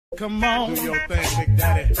Come on. Do your thing, Big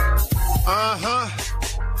Daddy.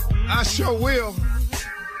 I sure will.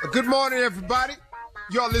 Good morning, everybody.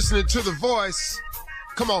 Y'all listening to The Voice.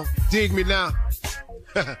 Come on, dig me now.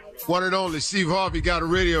 One and only Steve Harvey got a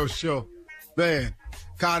radio show. Man,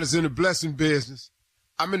 God is in the blessing business.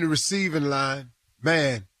 I'm in the receiving line.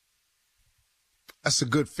 Man, that's a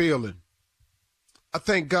good feeling. I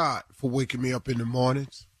thank God for waking me up in the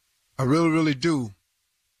mornings. I really, really do.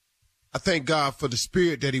 I thank God for the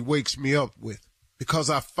spirit that he wakes me up with, because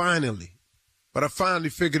I finally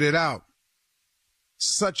figured it out.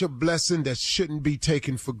 Such a blessing that shouldn't be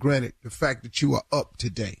taken for granted. The fact that you are up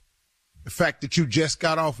today. The fact that you just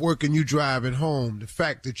got off work and you driving home. The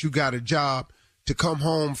fact that you got a job to come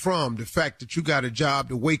home from. The fact that you got a job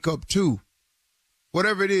to wake up to.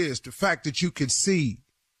 Whatever it is, the fact that you can see,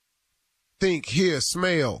 think, hear,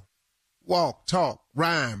 smell, walk, talk,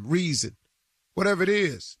 rhyme, reason, whatever it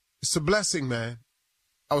is. It's a blessing, man.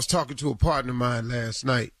 I was talking to a partner of mine last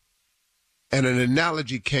night, and an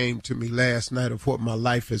analogy came to me last night of what my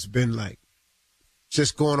life has been like.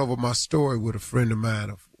 Just going over my story with a friend of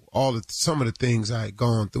mine of some of the things I had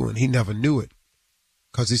gone through, and he never knew it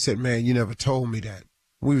because he said, man, you never told me that.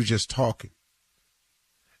 We were just talking.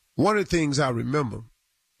 One of the things I remember,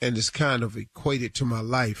 and it's kind of equated to my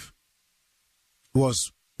life,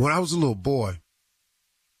 was when I was a little boy.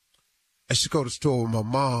 I used to go to the store with my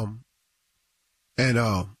mom, and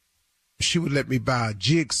she would let me buy a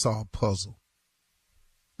jigsaw puzzle.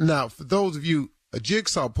 Now, for those of you, a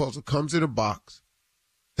jigsaw puzzle comes in a box.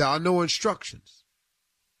 There are no instructions.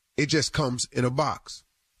 It just comes in a box.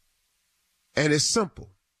 And it's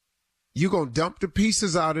simple. You're going to dump the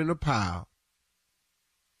pieces out in a pile,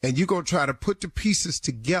 and you're going to try to put the pieces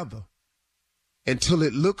together until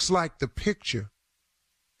it looks like the picture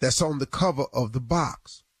that's on the cover of the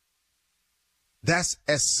box. That's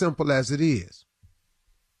as simple as it is.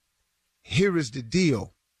 Here is the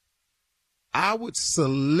deal. I would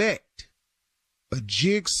select a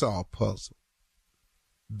jigsaw puzzle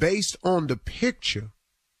based on the picture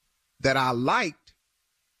that I liked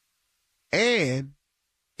and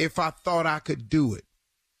if I thought I could do it.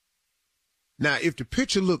 Now, if the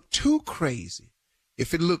picture looked too crazy,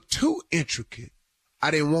 if it looked too intricate, I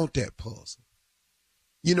didn't want that puzzle.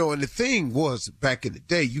 You know, and the thing was, back in the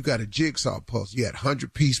day, you got a jigsaw puzzle. You had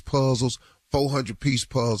 100-piece puzzles, 400-piece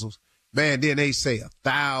puzzles. Man, then they say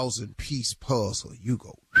 1,000-piece puzzle. You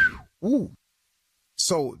go, ooh.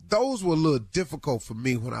 So those were a little difficult for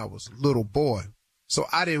me when I was a little boy. So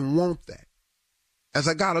I didn't want that. As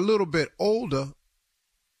I got a little bit older,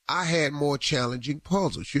 I had more challenging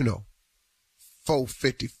puzzles,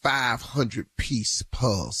 450, 500-piece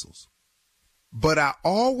puzzles. But I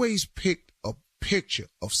always picked a picture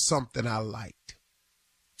of something I liked.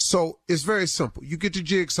 So it's very simple. You get the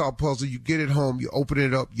jigsaw puzzle, you get it home, you open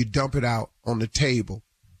it up, you dump it out on the table.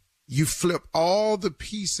 You flip all the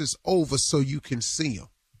pieces over so you can see them.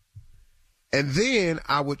 And then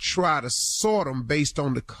I would try to sort them based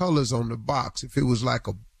on the colors on the box. If it was like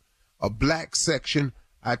a black section,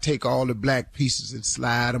 I'd take all the black pieces and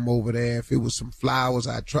slide them over there. If it was some flowers,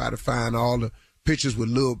 I'd try to find all the pictures with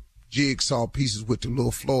little jigsaw pieces with the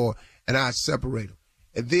little floor, and I'd separate them.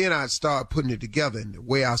 And then I'd start putting it together. And the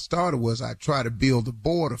way I started was I'd try to build the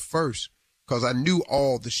border first because I knew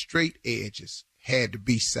all the straight edges had to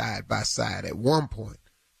be side by side at one point.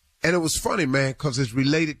 And it was funny, man, because it's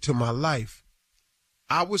related to my life.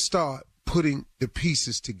 I would start putting the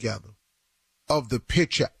pieces together of the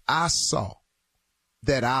picture I saw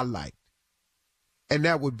that I liked. And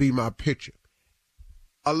that would be my picture.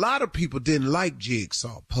 A lot of people didn't like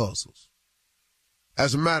jigsaw puzzles.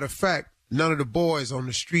 As a matter of fact, none of the boys on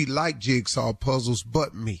the street liked jigsaw puzzles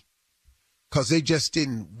but me, because they just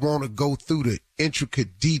didn't want to go through the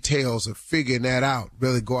intricate details of figuring that out,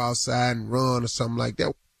 really go outside and run or something like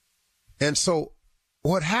that. And so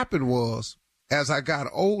what happened was, as I got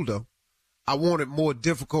older, I wanted more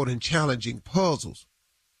difficult and challenging puzzles,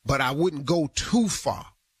 but I wouldn't go too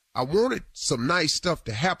far. I wanted some nice stuff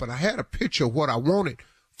to happen. I had a picture of what I wanted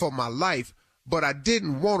for my life, but I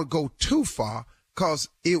didn't want to go too far because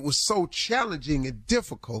it was so challenging and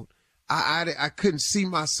difficult. I couldn't see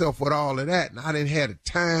myself with all of that, and I didn't have the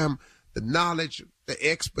time, the knowledge, the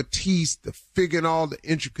expertise to figure in all the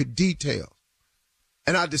intricate details.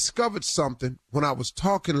 And I discovered something when I was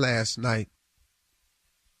talking last night.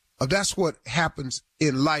 That's what happens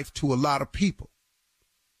in life to a lot of people.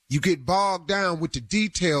 You get bogged down with the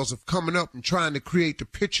details of coming up and trying to create the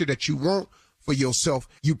picture that you want for yourself.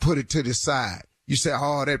 You put it to the side. You say,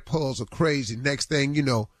 oh, that puzzle crazy. Next thing you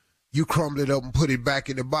know, you crumble it up and put it back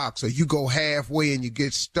in the box, or you go halfway and you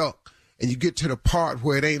get stuck and you get to the part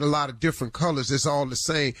where it ain't a lot of different colors, it's all the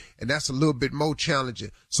same, and that's a little bit more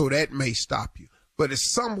challenging, so that may stop you. But it's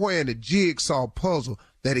somewhere in the jigsaw puzzle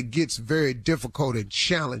that it gets very difficult and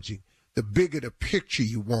challenging, the bigger the picture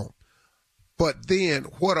you want. But then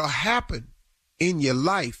what'll happen in your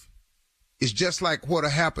life is just like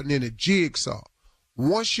what'll happen in a jigsaw.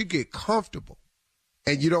 Once you get comfortable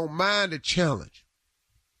and you don't mind the challenge,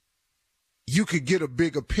 you could get a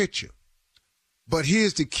bigger picture. But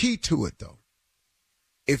here's the key to it, though.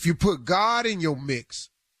 If you put God in your mix,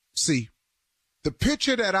 see, the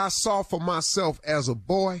picture that I saw for myself as a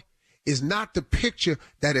boy is not the picture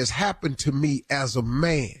that has happened to me as a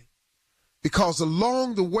man. Because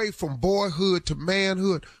along the way from boyhood to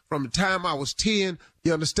manhood, from the time I was 10,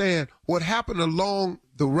 you understand, what happened along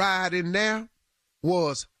the ride in there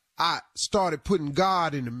was I started putting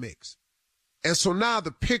God in the mix. And so now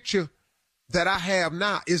the picture that I have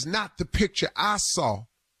now is not the picture I saw.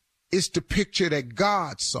 It's the picture that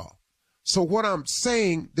God saw. So what I'm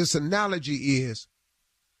saying, this analogy is,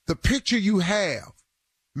 the picture you have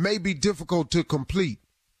may be difficult to complete,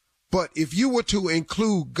 but if you were to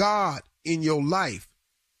include God in your life,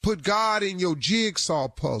 put God in your jigsaw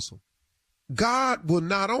puzzle, God will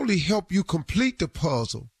not only help you complete the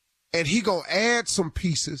puzzle, and he gonna add some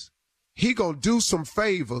pieces, he gonna do some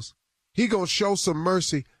favors, he gonna show some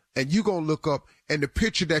mercy, and you gonna look up, and the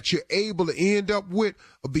picture that you're able to end up with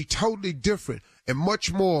will be totally different and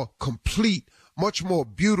much more complete, much more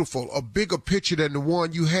beautiful, a bigger picture than the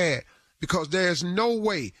one you had, because there's no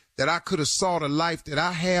way that I could have saw the life that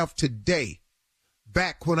I have today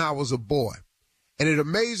back when I was a boy. And it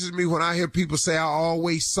amazes me when I hear people say, I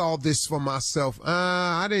always saw this for myself.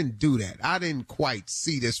 I didn't do that. I didn't quite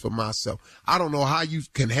see this for myself. I don't know how you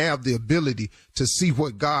can have the ability to see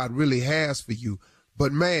what God really has for you.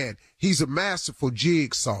 But man, he's a masterful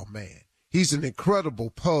jigsaw man. He's an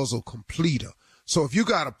incredible puzzle completer. So if you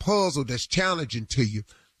got a puzzle that's challenging to you,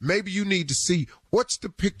 maybe you need to see what's the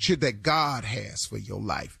picture that God has for your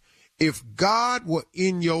life. If God were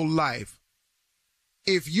in your life,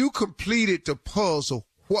 if you completed the puzzle,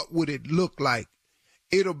 what would it look like?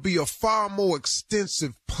 It'll be a far more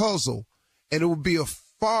extensive puzzle, and it will be a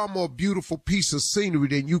far more beautiful piece of scenery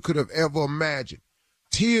than you could have ever imagined.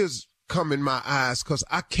 Tears come in my eyes because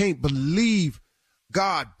I can't believe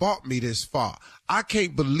God brought me this far. I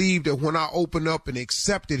can't believe that when I opened up and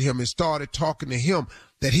accepted him and started talking to him,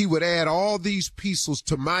 that he would add all these pieces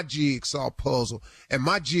to my jigsaw puzzle, and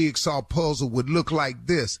my jigsaw puzzle would look like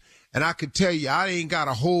this. And I can tell you, I ain't got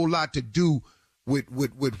a whole lot to do with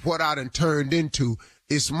what I done turned into.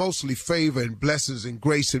 It's mostly favor and blessings and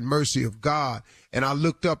grace and mercy of God. And I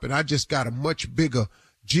looked up and I just got a much bigger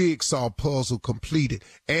jigsaw puzzle completed.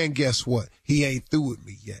 And guess what? He ain't through with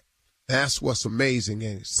me yet. That's what's amazing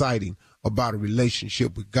and exciting about a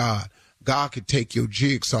relationship with God. God can take your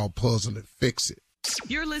jigsaw puzzle and fix it.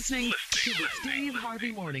 You're listening to the Steve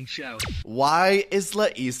Harvey Morning Show. Why is La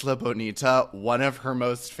Isla Bonita one of her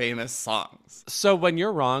most famous songs? So when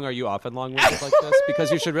you're wrong, are you often long-winded like this?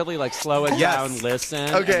 Because you should really slow it down,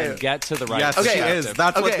 listen, and then get to the right perspective. Yes, she is.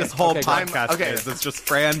 That's what this whole podcast is. It's just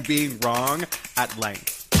Fran being wrong at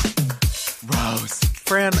length. Rose.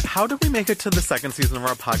 Fran, how did we make it to the second season of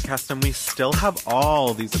our podcast and we still have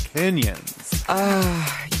all these opinions?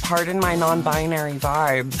 Pardon my non-binary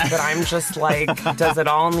vibes, but I'm just like, does it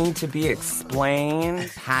all need to be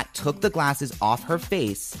explained? Pat took the glasses off her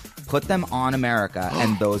face, put them on America,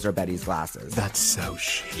 and those are Betty's glasses. That's so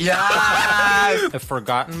shit. Yes! A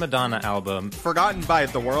forgotten Madonna album. Forgotten by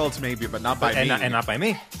the world, maybe, but not by me. And not by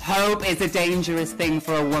me. Hope is a dangerous thing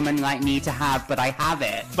for a woman like me to have, but I have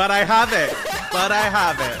it. But I have it. But I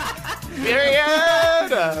have it.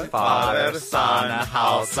 Period! Father, son,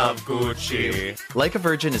 house of Gucci. Like a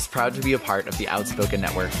Virgin is proud to be a part of the Outspoken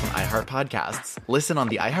Network from iHeart Podcasts. Listen on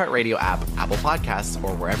the iHeartRadio app, Apple Podcasts,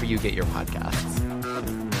 or wherever you get your podcasts.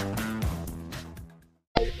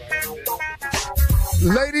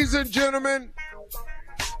 Ladies and gentlemen,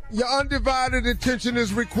 your undivided attention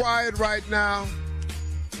is required right now.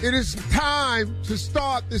 It is time to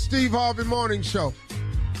start the Steve Harvey Morning Show.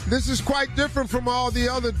 This is quite different from all the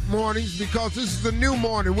other mornings because this is a new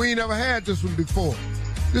morning. We ain't never had this one before.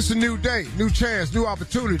 This is a new day, new chance, new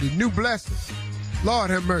opportunity, new blessings. Lord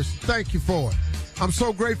have mercy. Thank you for it. I'm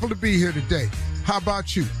so grateful to be here today. How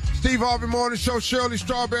about you? Steve Harvey Morning Show, Shirley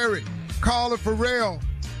Strawberry, Carla Farrell,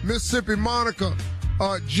 Mississippi Monica,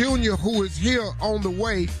 Junior, who is here on the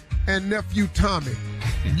way, and nephew Tommy.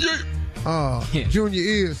 Junior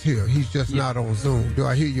is here. He's just not on Zoom. Do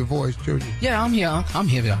I hear your voice, Junior? Yeah, I'm here. I'm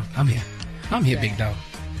here, y'all. I'm here, big dog.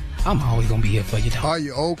 I'm always going to be here for you, dog. Are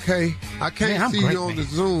you okay? I can't see you on the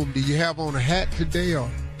Zoom. Do you have on a hat today or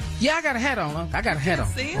Yeah, I got a hat on. I got a hat on.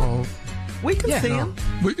 See him? We can see him.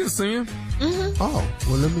 We can see him. Mm-hmm. Oh,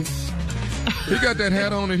 well, let me. He got that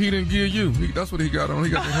hat on that he didn't give you. That's what he got on.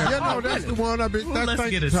 He got that hat on. Yeah, no, that's the one I've been. Well, let's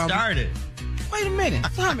get it started. Wait a minute,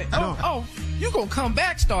 Tommy. Oh, you gonna come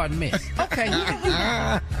back starting mess? Okay.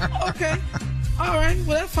 Okay. All right.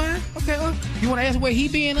 Well, that's fine. Okay. You want to ask where he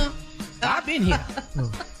been? I've been here.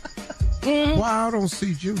 Mm-hmm. Why I don't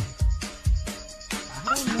see you?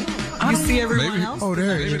 You see everyone else? Oh,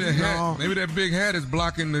 there. Maybe that hat. Maybe that big hat is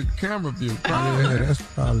blocking the camera view. Yeah, that's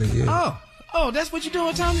probably it. Oh, that's what you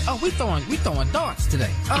doing, Tommy? Oh, we throwing darts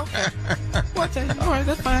today. Okay. What the? All right,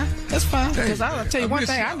 that's fine. That's fine. Because I'll tell you one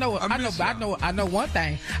thing. I know one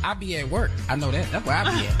thing. I be at work. I know that. That's where I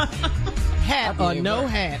be at. Hat or no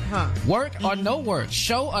hat, huh? Work or no work.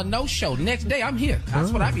 Show or no show. Next day, I'm here.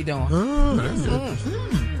 That's what I be doing.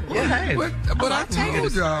 Yeah. But I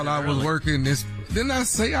told y'all I was working this. Didn't I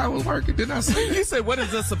say I was working? Didn't I say that? You said, what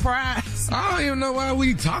is a surprise? I don't even know why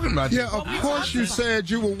we talking about Yeah, of course you said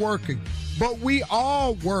you were working. But we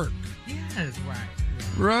all work. Yes, right.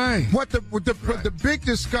 Right. What the big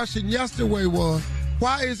discussion yesterday was,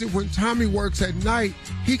 why is it when Tommy works at night,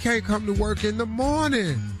 he can't come to work in the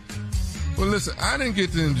morning? Well, listen, I didn't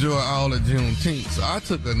get to enjoy all of Juneteenth, so I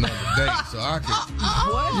took another day so I could,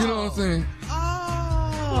 What? you know what I'm saying?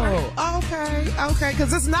 Oh, okay.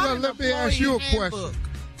 Because it's not. Well, let me ask you a question.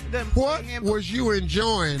 What was you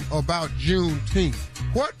enjoying about Juneteenth?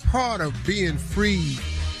 What part of being free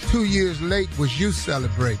 2 years late was you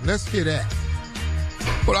celebrating? Let's hear that.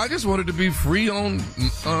 Well, I just wanted to be free on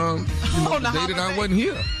the day that I wasn't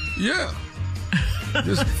here. Yeah.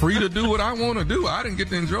 Just free to do what I want to do. I didn't get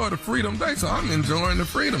to enjoy the Freedom Day, so I'm enjoying the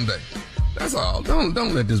Freedom Day. That's all.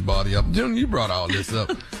 Don't let this bother you up. Jim, you brought all this up.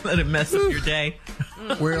 Let it mess up your day.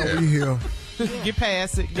 Well, we here. Get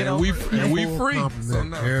past it. Get and over we, it. and we free. So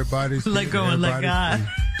no. Everybody's let go and let God.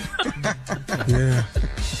 Yeah.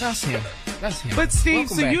 That's him. But Steve,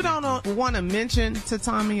 Welcome so back. you don't want to mention to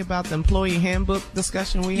Tommy about the employee handbook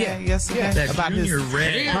discussion we had yesterday? That about junior his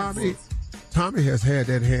red. Tommy has had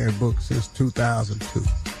that handbook since 2002.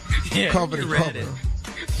 Yeah, Cover to read cover. it.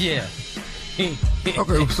 Yeah.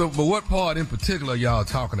 Okay, so but what part in particular y'all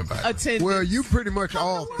talking about? Attendance. Well, you pretty much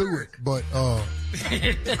all through it, but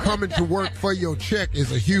coming to work for your check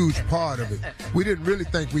is a huge part of it. We didn't really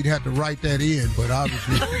think we'd have to write that in, but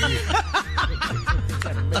obviously we did.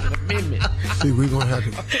 See, we're going to have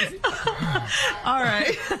to. All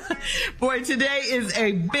right. Boy, today is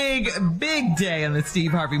a big, big day on the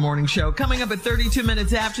Steve Harvey Morning Show. Coming up at 32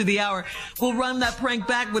 minutes after the hour, we'll run that prank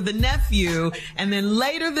back with the nephew. And then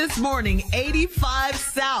later this morning, 85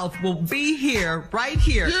 South will be here, right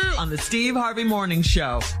here on the Steve Harvey Morning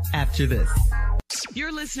Show after this.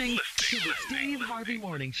 You're listening to the Steve Harvey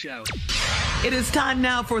Morning Show. It is time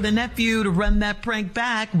now for the nephew to run that prank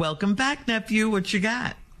back. Welcome back, nephew. What you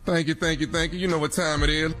got? Thank you. You know what time it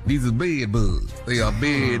is. These are bed bugs. They are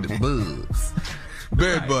bed bugs.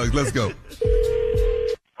 Bed bugs. Let's go.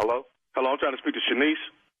 Hello, I'm trying to speak to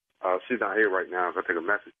Shanice. She's not here right now. Can I take a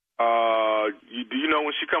message? Do you know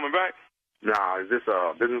when she's coming back? Nah, is this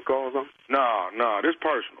a business call or something? No, this is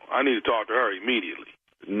personal. I need to talk to her immediately.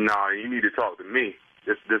 Nah, you need to talk to me.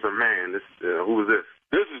 This a man. Who is this?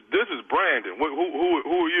 This is Brandon. Who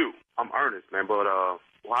are you? I'm Ernest, man. But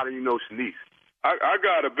how do you know Shanice? I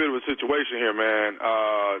got a bit of a situation here, man,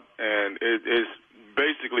 and it's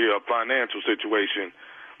basically a financial situation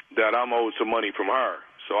that I'm owed some money from her.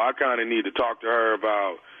 So I kind of need to talk to her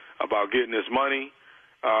about getting this money.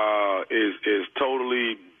 Is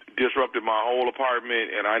totally disrupted my whole apartment,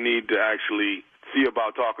 and I need to actually see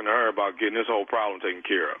about talking to her about getting this whole problem taken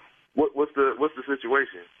care of. What's the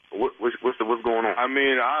situation? What's going on? I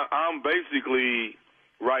mean, I'm basically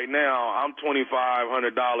right now I'm $2,500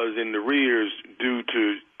 in the rears due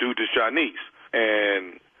to Shanice,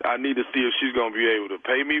 and I need to see if she's gonna be able to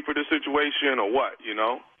pay me for the situation or what. You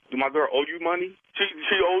know? Do my girl owe you money?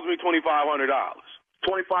 She owes me $2,500.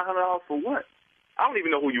 $2,500 for what? I don't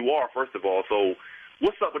even know who you are, first of all. So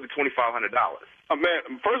what's up with the $2,500?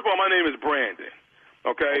 Man, first of all, my name is Brandon.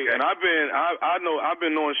 Okay, and I've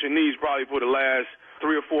been knowing Shanice probably for the last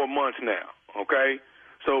 3 or 4 months now. Okay,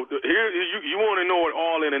 so here you want to know it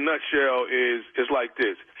all in a nutshell is like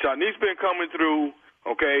this. Shanice been coming through.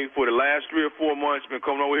 Okay, for the last 3 or 4 months, been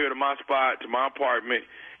coming over here to my spot, to my apartment,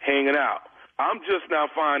 hanging out. I'm just now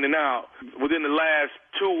finding out within the last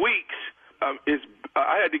 2 weeks,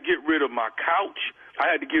 I had to get rid of my couch. I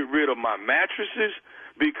had to get rid of my mattresses.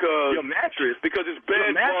 Because your mattress? Because it's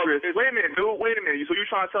bed bugs. Wait a minute, dude. Wait a minute. So you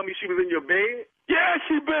trying to tell me she was in your bed? Yeah,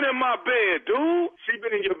 she been in my bed, dude. She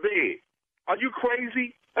been in your bed. Are you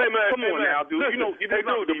crazy? Hey man, come on now, dude. Listen, You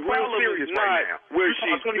know, the problem is not right now. where you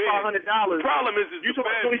she's talking about $2,500. The problem is you talking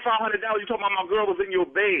about $2,500. You talking about my girl was in your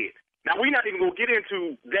bed. Now we're not even gonna get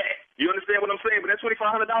into that. You understand what I'm saying? But that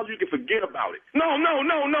 $2,500, you can forget about it. No. Hold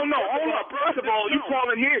up, bro. First of all, you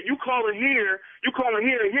calling here, and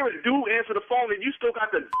here a dude answer the phone, and you still got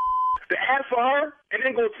the ask for her, and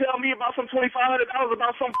then go tell me about some $2,500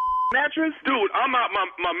 about some mattress? Dude, I'm out.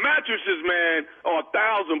 My mattresses, man, are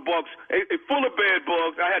 $1,000. Full of bed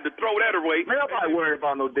bugs. I had to throw that away. Man, nobody worried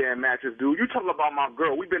about no damn mattress, dude. You talking about my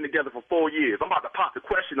girl? We've been together for 4 years. I'm about to pop the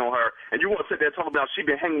question on her, and you want to sit there talking about she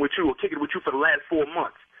been hanging with you or kicking with you for the last 4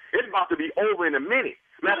 months. It's about to be over in a minute.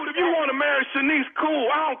 Dude, if you want to marry Shanice, cool.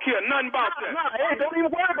 I don't care nothing about that. Hey, don't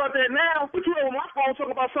even worry about that now. But you on my phone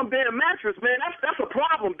talking about some damn mattress, man. That's a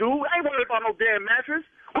problem, dude. I ain't worried about no damn mattress.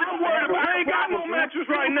 I'm worried about. I ain't got no mattress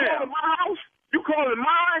right now. My house? You calling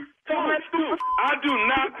mine? Dude, I do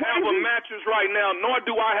not have a mattress right now, nor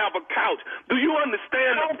do I have a couch. Do you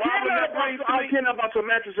understand the problem that brings to me? I don't care nothing about your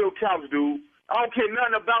mattress or couch, dude. I don't care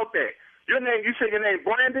nothing about that. Your name? You say your name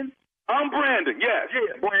Brandon? I'm Brandon, yes.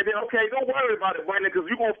 Yeah, Brandon, okay. Don't worry about it, Brandon, because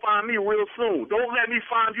you're going to find me real soon. Don't let me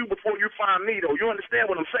find you before you find me, though. You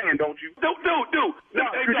understand what I'm saying, don't you? Dude. No,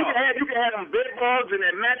 because you can have them bed bugs and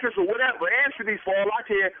that mattress or whatever. Answer these for all I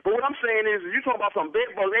care. But what I'm saying is, you talking about some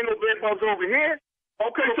bed bugs. Ain't no bed bugs over here.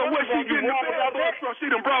 Okay, so what she getting the bed bugs from?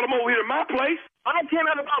 She done brought them over here to my place? I don't care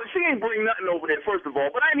nothing about it. She ain't bring nothing over there, first of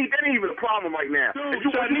all. But that ain't even a problem right now. Dude,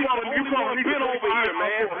 you calling me been over here,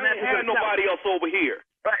 man. I ain't had nobody else over here.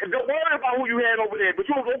 Right, don't worry about who you had over there, but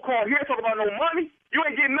you don't call here talking about no money. You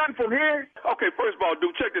ain't getting nothing from here. Okay, first of all,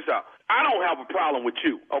 dude, check this out. I don't have a problem with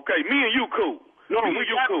you, okay? Me and you cool. No, we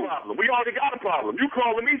got a problem. We already got a problem. You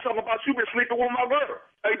calling me talking about you been sleeping with my girl.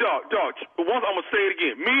 Hey, dog, once I'm going to say it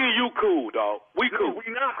again. Me and you cool, dog. We cool.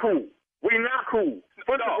 We not cool.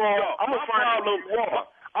 First of all, I'm going to find out who you are.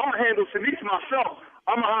 I'm going to handle Shanice myself.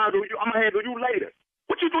 I'm going to handle you later.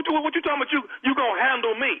 What you talking about? You gonna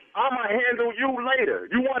handle me? I'm gonna handle you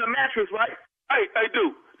later. You want a mattress, right? Hey,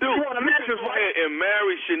 dude. You want a mattress, right? And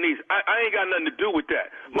marry Shanice. I ain't got nothing to do with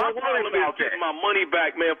that. My problem is getting my money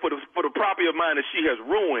back, man, for the property of mine that she has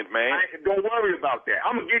ruined, man. Don't worry about that.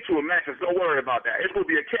 I'm gonna get you a mattress. Don't worry about that. It's gonna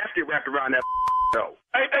be a casket wrapped around that. though.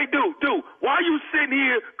 Hey, dude, why are you sitting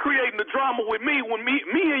here creating the drama with me when me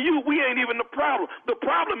and you, we ain't even the problem. The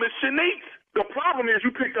problem is Shanice. The problem is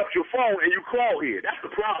you picked up your phone and you called here. That's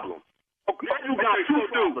the problem. Now you got two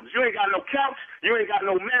problems. You ain't got no couch. You ain't got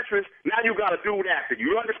no mattress. Now you got a dude after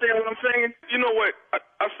you. You understand what I'm saying? You know what?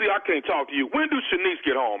 I see I can't talk to you. When do Shanice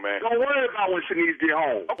get home, man? Don't worry about when Shanice get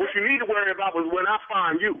home. Okay. What you need to worry about is when I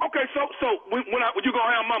find you. Okay, so when you going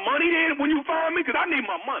to have my money then when you find me? Because I need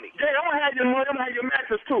my money. Yeah, I'm going to have your money. I'm going to have your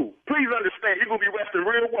mattress too. Please understand. You're going to be resting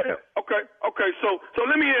real well. Okay. So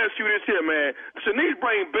let me ask you this here, man. Shanice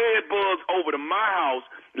bring bed bugs over to my house.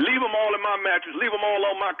 Leave them all in my mattress. Leave them all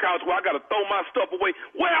on my couch where I got to throw my stuff away.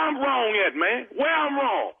 Where I'm wrong at, man? Where I'm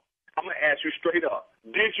wrong? I'm going to ask you straight up.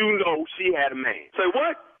 Did you know she had a man? Say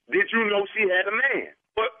what? Did you know she had a man?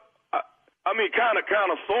 But, I mean, kind of,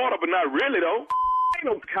 sort of, but not really, though. Ain't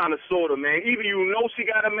no kind of, sort of, man. Either you know she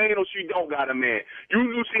got a man or she don't got a man. You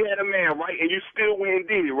knew she had a man, right? And you still went and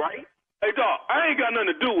did it, right? Hey, dog, I ain't got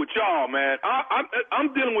nothing to do with y'all, man.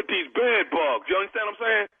 I'm dealing with these bed bugs. You understand what I'm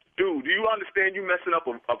saying? Dude, do you understand you messing up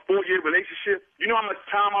a 4-year relationship? You know how much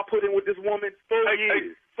time I put in with this woman? 4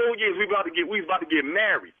 years. 4 years. We about to get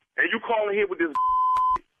married. And you calling here with this.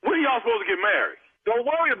 When are y'all supposed to get married? Don't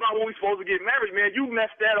worry about when we supposed to get married, man. You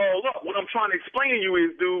messed that all up. What I'm trying to explain to you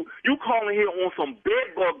is, dude, you calling here on some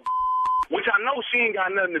bed bug, which I know she ain't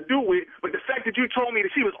got nothing to do with, but the fact that you told me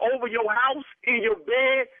that she was over your house, in your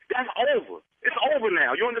bed, that's over. It's over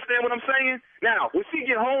now. You understand what I'm saying? Now, when she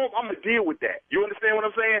get home, I'm going to deal with that. You understand what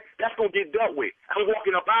I'm saying? That's going to get dealt with. I'm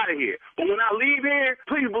walking up out of here. But when I leave here,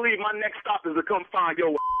 please believe my next stop is to come find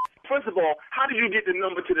your First of all, how did you get the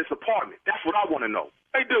number to this apartment? That's what I want to know.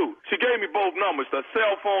 Hey, dude, she gave me both numbers, the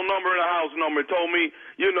cell phone number and the house number, and told me,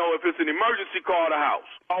 if it's an emergency, call the house.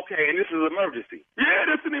 Okay, and this is an emergency? Yeah,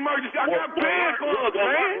 this is an emergency. I got bad bugs,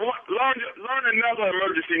 man. Learn another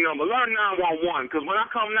emergency number. Learn 911, because when I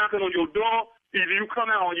come knocking on your door, either you come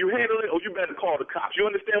out and you handle it, or you better call the cops. You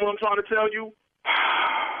understand what I'm trying to tell you?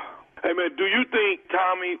 Hey, man, do you think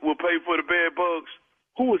Tommy will pay for the bed bugs?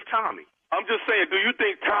 Who is Tommy? I'm just saying, do you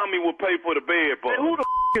think Tommy will pay for the bed bugs? Hey, who the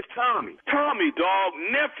is Tommy? Tommy, dog.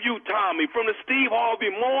 Nephew Tommy from the Steve Harvey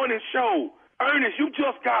Morning Show. Ernest, you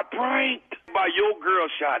just got pranked by your girl,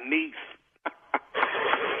 Shanice.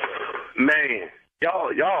 Man,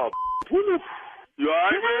 y'all. You all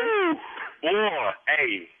right, man? Boy,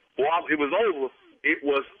 hey. Boy, it was over. it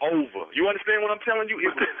was over. You understand what I'm telling you?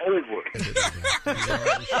 It was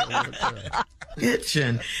over.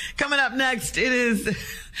 Kitchen. Coming up next, it is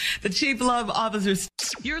the Chief Love Officer.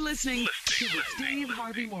 You're listening to the Steve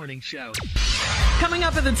Harvey Morning Show. Coming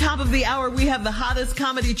up at the top of the hour, we have the hottest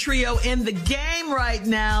comedy trio in the game right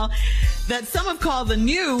now that some have called the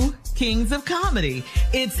new Kings of Comedy.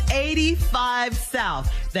 It's 85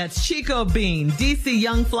 South. That's Chico Bean, DC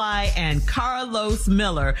Young Fly, and Carlos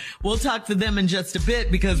Miller. We'll talk to them in just a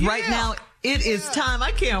bit because right now it is time.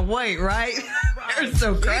 I can't wait, right? They're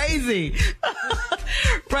so crazy.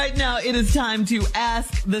 Right now, it is time to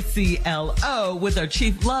ask the CLO with our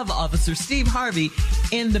Chief Love Officer, Steve Harvey,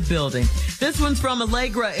 in the building. This one's from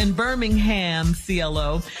Allegra in Birmingham,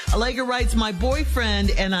 CLO. Allegra writes, my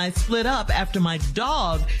boyfriend and I split up after my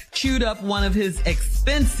dog chewed up one of his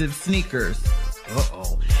expensive sneakers.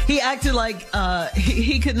 Uh-oh. He acted like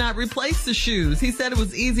he could not replace the shoes. He said it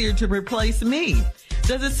was easier to replace me.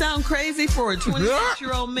 Does it sound crazy for a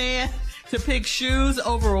 26-year-old man to pick shoes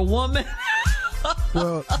over a woman?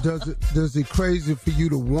 Well, does it crazy for you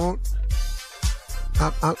to want?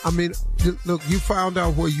 I mean, look, you found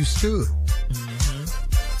out where you stood.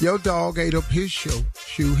 Mm-hmm. Your dog ate up his shoe.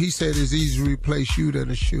 He said it's easier to replace you than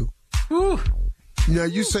a shoe. Ooh. Now,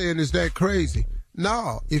 you saying is that crazy?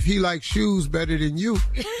 No, if he likes shoes better than you,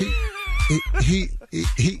 he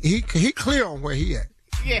clear on where he at.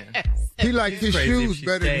 Yes. He like his shoes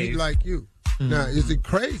better than he like you. Mm-hmm. Now, is it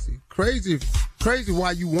crazy? Crazy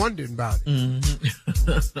why you wondering about it.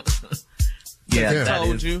 Mm-hmm. Yeah, that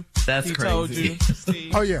told you. That's he crazy. Told you.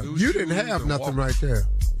 Steve. Oh, yeah. You didn't have nothing right there.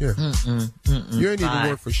 Yeah. You ain't even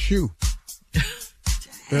worth a shoe.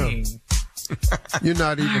 Yeah. You're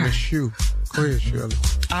not even a shoe. Go ahead, Shirley.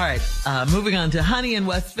 All right. Moving on to Honey in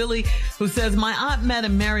West Philly, who says, my aunt met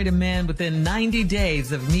and married a man within 90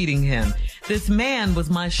 days of meeting him. This man was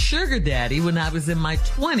my sugar daddy when I was in my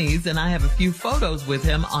 20s, and I have a few photos with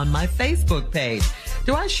him on my Facebook page.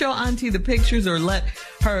 Do I show Auntie the pictures or let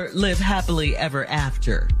her live happily ever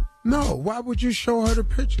after? No. Why would you show her the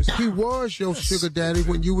pictures? He was your sugar daddy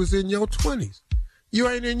when you was in your 20s. You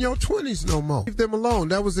ain't in your 20s no more. Leave them alone.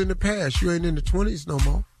 That was in the past. You ain't in the 20s no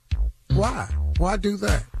more. Why? Why do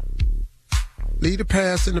that? Leave the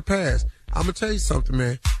past in the past. I'm going to tell you something,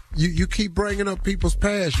 man. You keep bringing up people's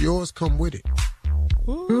past, yours come with it.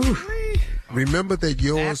 Ooh. Remember that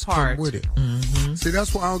yours come with it. Mm-hmm. See,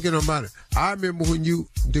 that's why I don't get on about it. I remember when you,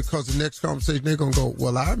 because the next conversation, they're going to go,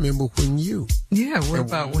 well, I remember when you. Yeah, what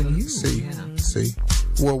about when you? See,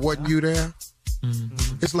 well, wasn't you there?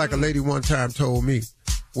 Mm-hmm. It's like a lady one time told me,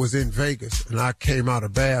 was in Vegas, and I came out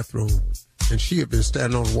of the bathroom, and she had been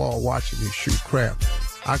standing on the wall watching me shoot crap.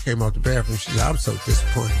 I came out the bathroom. She said, I'm so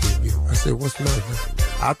disappointed in you. I said, what's the matter?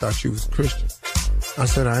 I thought you was Christian. I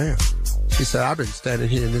said, I am. She said, I've been standing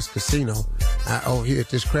here in this casino. Here at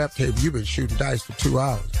this crap table, you've been shooting dice for 2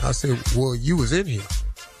 hours. I said, well, you was in here.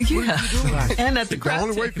 Yeah. And at the crap table.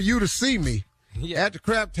 The only way for you to see me at the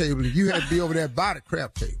crap table, you had to be over there by the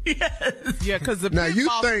crap table. Yes. Yeah, because the big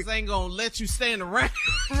bosses ain't going to let you stand around.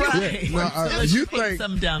 Right. Yeah. You think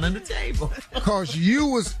something down on the table. Because you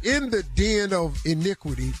was in the den of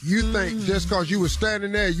iniquity, you think just because you was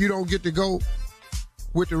standing there, you don't get to go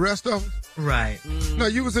with the rest of them? Right. No,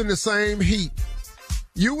 you was in the same heat.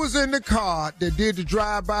 You was in the car that did the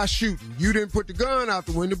drive-by shooting. You didn't put the gun out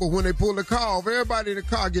the window, but when they pull the car off, everybody in the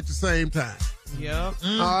car get the same time. Yep.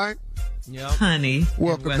 All right? Yep. Honey.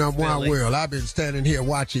 Welcome to my world. I've been standing here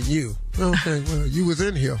watching you. Okay, well, you was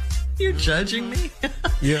in here. You're judging me?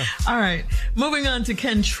 Yeah. All right. Moving on to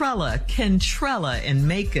Kentrella. Kentrella in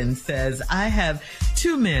Macon says, I have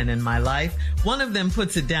 2 men in my life. One of them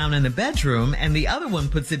puts it down in the bedroom and the other one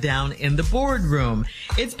puts it down in the boardroom.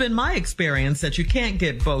 It's been my experience that you can't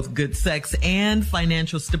get both good sex and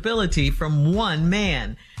financial stability from one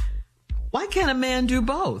man. Why can't a man do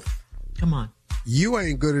both? Come on. You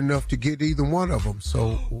ain't good enough to get either one of them.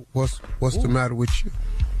 So what's the matter with you?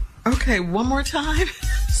 Okay, one more time.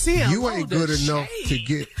 You ain't good enough to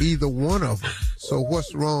get either one of them. So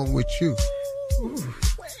what's wrong with you?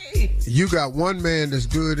 You got one man that's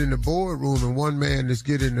good in the boardroom and one man that's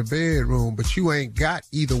good in the bedroom, but you ain't got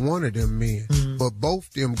either one of them men. But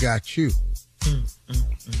both them got you.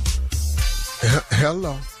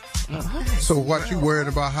 Hello. So what you worried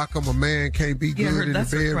about? How come a man can't be good in the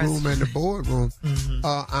bedroom and the boardroom?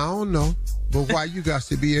 I don't know. But why you got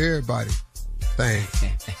to be everybody?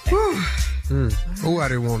 Oh, I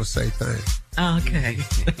didn't want to say things. Okay.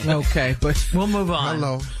 Okay, but we'll move on.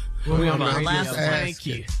 Hello. We'll move on. Thank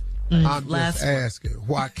you. I'm just asking,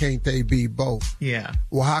 why can't they be both? Yeah.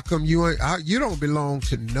 Well, how come you don't belong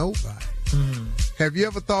to nobody? Have you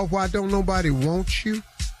ever thought why don't nobody want you?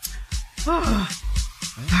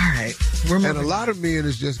 All right. And a lot of men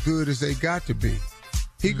is just good as they got to be.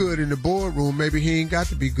 He good in the boardroom. Maybe he ain't got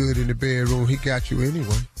to be good in the bedroom. He got you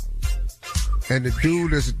anyway. And the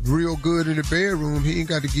dude that's real good in the bedroom, he ain't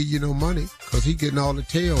got to give you no money because he getting all the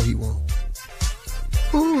tail he want.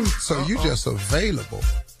 So you just available.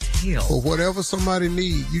 Tail. For whatever somebody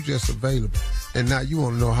need, you just available. And now you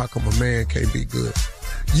want to know how come a man can't be good.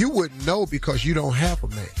 You wouldn't know because you don't have a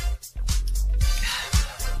man.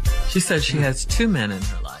 She said she has 2 men in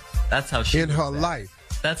her life. That's how she looks her at life.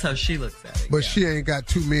 It. That's how she looks at it. But she ain't got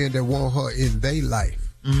 2 men that want her in their life.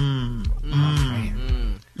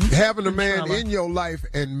 Having a man in your life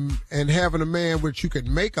and having a man which you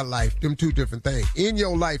can make a life, them 2 different things. In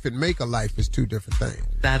your life and make a life is 2 different things.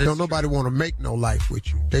 That is Don't nobody want to make no life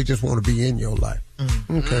with you. They just want to be in your life.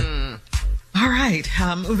 Okay. All right.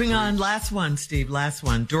 Moving on. Last one, Steve. Last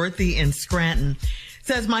one. Dorothy in Scranton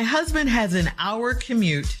says, my husband has an hour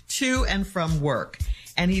commute to and from work,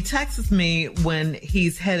 and he texts me when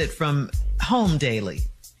he's headed from home daily.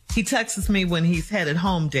 He texts me when he's headed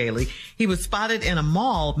home daily. He was spotted in a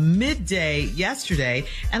mall midday yesterday,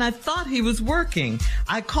 and I thought he was working.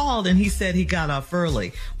 I called, and he said he got off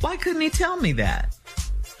early. Why couldn't he tell me that?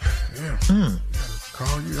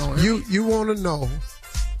 Call you want to know.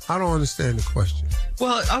 I don't understand the question.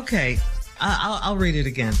 Well, okay. I'll read it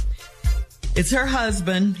again. It's her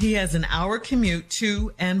husband. He has an hour commute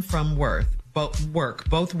to and from work,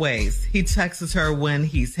 both ways. He texts her when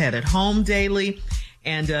he's headed home daily,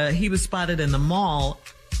 and he was spotted in the mall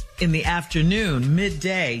in the afternoon,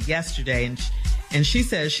 midday yesterday, and she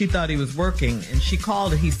says she thought he was working, and she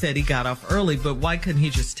called and he said he got off early, but why couldn't he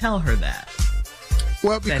just tell her that?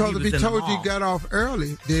 Well, because if he told you he got off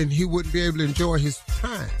early, then he wouldn't be able to enjoy his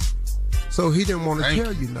time. So he didn't want to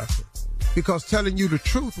tell you nothing. Because telling you the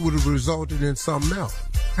truth would have resulted in something else.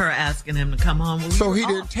 Her asking him to come home. Well, so he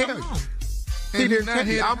didn't tell you. He didn't tell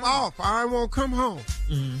you, I'm off. I won't come home.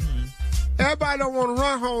 Everybody don't want to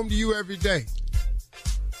run home to you every day.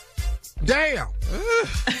 Damn.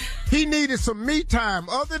 He needed some me time.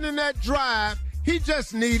 Other than that drive, he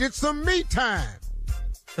just needed some me time.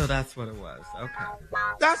 So that's what it was.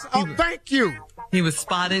 Okay. Thank you. He was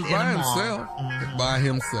spotted in a mall. By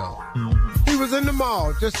himself. He was in the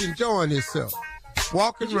mall just enjoying himself.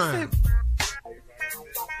 Walking around.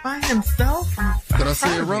 By himself? Did I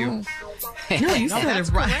say it wrong? No, you said it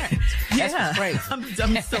right. Yeah. I'm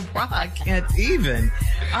surprised. I can't even.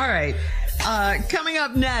 All right. Coming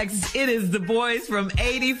up next, it is the boys from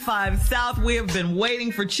 85 South. We have been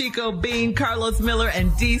waiting for Chico Bean, Carlos Miller,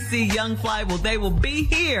 and DC Young Fly. Well, they will be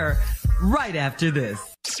here right after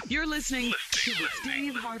this. You're listening to the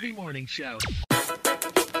Steve Harvey Morning Show.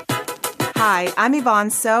 Hi, I'm Yvonne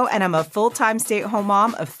So, and I'm a full-time stay-at-home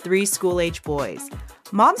mom of 3 school-age boys.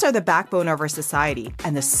 Moms are the backbone of our society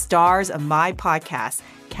and the stars of my podcast,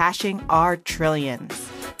 Cashing Our Trillions.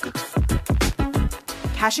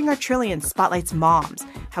 Cashing Our Trillions spotlights moms,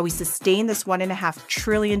 how we sustain this $1.5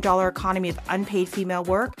 trillion economy of unpaid female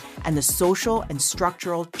work, and the social and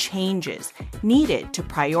structural changes needed to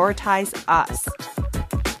prioritize us.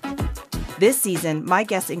 This season, my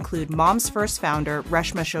guests include Moms First founder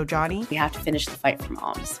Reshma Shojani. We have to finish the fight for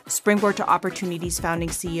moms. Springboard to Opportunities founding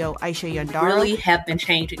CEO Aisha Yandaro. Really have been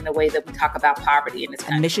changing the way that we talk about poverty in this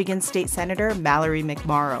country. And Michigan State Senator Mallory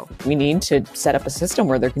McMorrow. We need to set up a system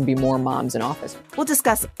where there can be more moms in office. We'll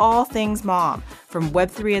discuss all things mom, from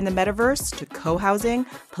Web3 and the metaverse to co-housing,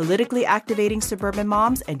 politically activating suburban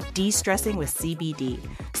moms, and de-stressing with CBD.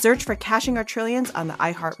 Search for Cashing Our Trillions on the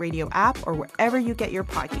iHeartRadio app or wherever you get your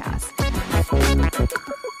podcasts.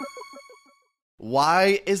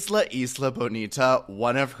 Why is La Isla Bonita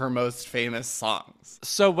one of her most famous songs?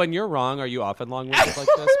 So when you're wrong, are you often long-winded like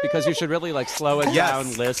this? Because you should really slow it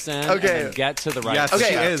down, listen, and then get to the right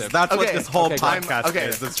perspective. Yes, she is. That's what this whole podcast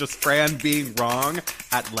is. It's just Fran being wrong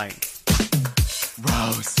at length.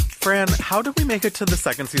 Rose. Fran, how did we make it to the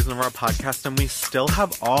second season of our podcast and we still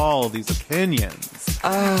have all these opinions?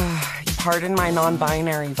 Pardon my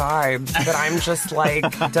non-binary vibes, but I'm just like,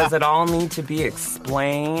 does it all need to be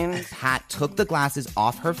explained? Pat took the glasses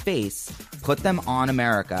off her face, put them on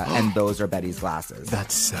America, and those are Betty's glasses.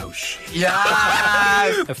 That's so shit.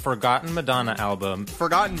 Yes! A forgotten Madonna album.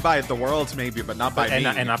 Forgotten by the world, maybe, but not by me.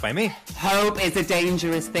 And not by me. Hope is a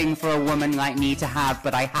dangerous thing for a woman like me to have,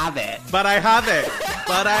 but I have it. But I have it.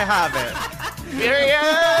 But I have it.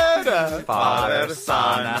 Period! Father,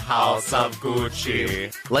 son, house of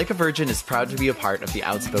Gucci. Like a Virgin is proud to be a part of the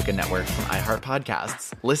Outspoken Network from iHeart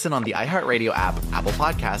Podcasts. Listen on the iHeartRadio app, Apple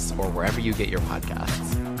Podcasts, or wherever you get your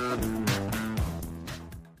podcasts.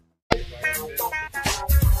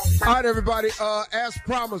 All right, everybody. As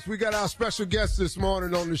promised, we got our special guest this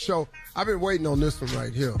morning on the show. I've been waiting on this one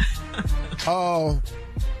right here. I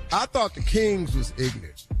thought the Kings was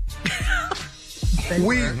ignorant.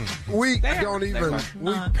 We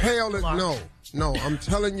pale it. No, I'm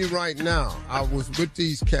telling you right now. I was with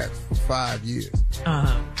these cats for 5 years.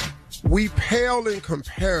 We pale in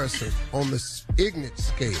comparison on the ignorant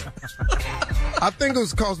scale. I think it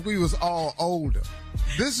was because we was all older.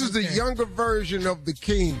 This is the younger version of the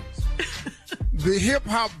Kings. The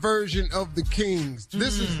hip-hop version of the Kings.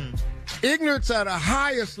 This is ignorance at a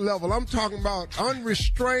highest level. I'm talking about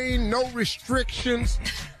unrestrained, no restrictions,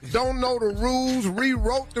 don't know the rules,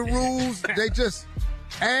 rewrote the rules. They just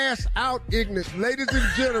ass out ignorant. Ladies and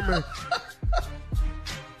gentlemen,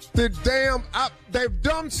 they've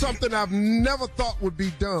done something I've never thought would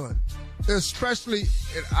be done. Especially,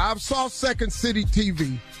 I saw Second City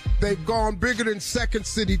TV. They've gone bigger than Second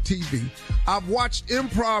City TV. I've watched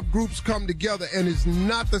improv groups come together, and it's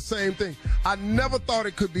not the same thing. I never thought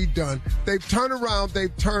it could be done. They've turned around.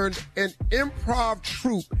 They've turned an improv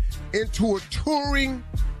troupe into a touring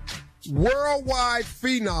worldwide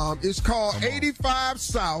phenom. It's called 85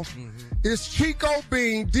 South. It's Chico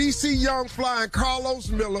Bean, DC Young Fly, and Carlos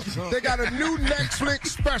Miller. They got a new Netflix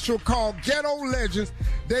special called Ghetto Legends.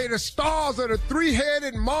 They the stars of the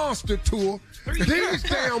Three-Headed Monster Tour. These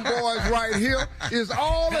damn boys right here is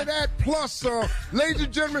all of that plus, ladies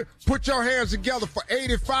and gentlemen, put your hands together for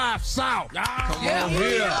 85 South. Come on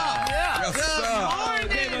here.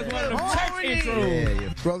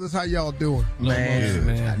 Brothers, how y'all doing?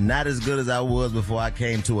 Man, not as good as I was before I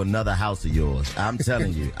came to another house of yours. I'm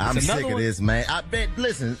telling you, I'm sick of this, man. I bet,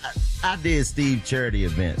 listen, I did Steve charity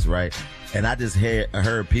events, right? And I just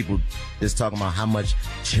heard people just talking about how much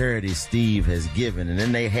charity Steve has given. And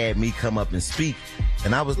then they had me come up and speak.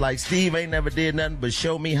 And I was like, Steve ain't never did nothing but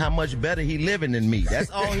show me how much better he living than me. That's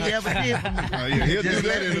all he ever did for me. He'll just do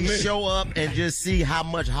that let me show up and just see how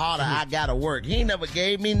much harder I gotta work. He never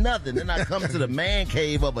gave me nothing. Then I come to the man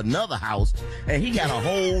cave of another house, and he got a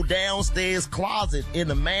whole downstairs closet in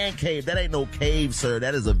the man cave. That ain't no cave, sir.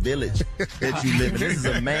 That is a village that you live in. This is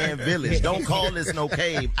a man village. Don't call this no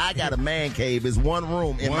cave. I got a man cave. It's one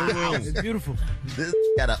room in my house. It's beautiful. This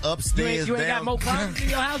got an upstairs. You ain't got more closets in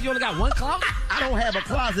your house? You only got one closet? I don't have a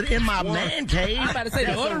closet in my man cave. I'm about to say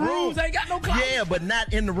the other rooms ain't got no closet. Yeah, but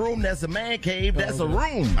not in the room that's a man cave. That's a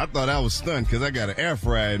room. I thought I was stunned because I got an air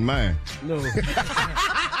fryer in mine. No.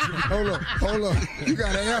 Hold on. You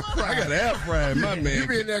got an air fryer. I got an air fryer in my man. You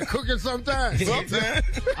be in there cooking sometimes? Sometimes.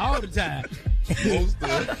 All the time. Most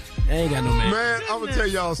of it. I ain't got no man. Man, I'm gonna tell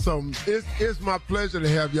y'all something. It's my pleasure to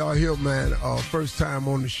have y'all here, man. First time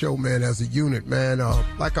on the show, man, as a unit, man.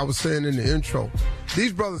 Like I was saying in the intro,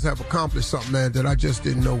 these brothers have accomplished something, man, that I just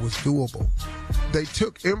didn't know was doable. They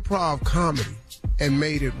took improv comedy and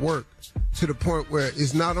made it work to the point where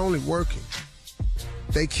it's not only working,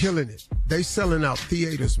 they killing it. They selling out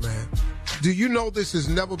theaters, man. Do you know this has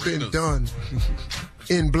never been done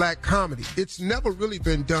in black comedy? It's never really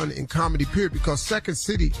been done in comedy, period, because Second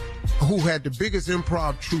City, who had the biggest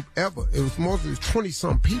improv troupe ever, it was mostly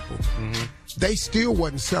 20-some people, they still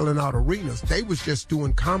wasn't selling out arenas. They was just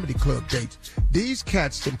doing comedy club dates. These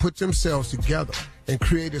cats can put themselves together and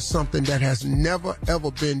created something that has never,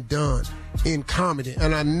 ever been done in comedy.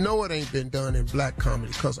 And I know it ain't been done in black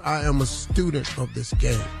comedy because I am a student of this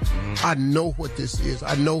game. I know what this is.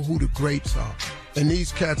 I know who the greats are. And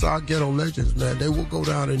these cats are ghetto legends, man. They will go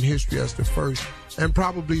down in history as the first and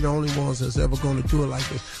probably the only ones that's ever going to do it like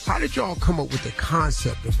this. How did y'all come up with the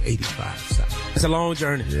concept of 85 South? It's a long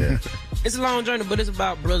journey. Yeah. It's a long journey, but it's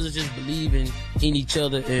about brothers just believing in each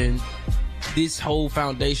other. And this whole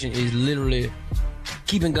foundation is literally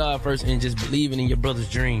keeping God first and just believing in your brother's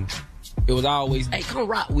dreams. It was always, hey, come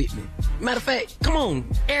rock with me. Matter of fact, come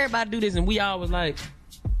on, everybody do this. And we always like,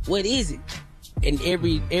 what is it? And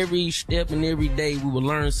every step and every day we would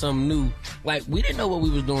learn something new. Like, we didn't know what we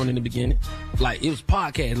was doing in the beginning. Like, it was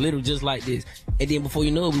podcast, literally just like this. And then before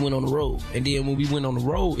you know it, we went on the road. And then when we went on the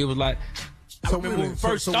road, it was like, I remember when we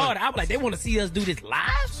first started, I was like, they want to see us do this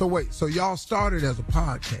live? So y'all started as a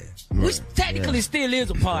podcast. We technically still is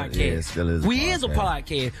a podcast. Yeah, it still is a podcast. Is a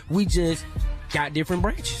podcast. We just got different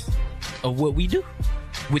branches of what we do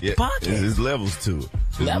with the podcast. There's levels to it.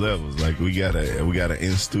 levels. Like we got an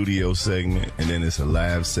in studio segment, and then it's a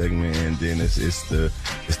live segment, and then it's the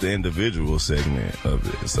individual segment of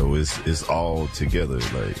it. So it's all together,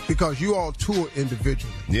 like because you all tour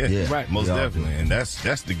individually. Yeah, right. Most definitely, and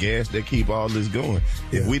that's the gas that keep all this going.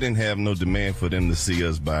 If we didn't have no demand for them to see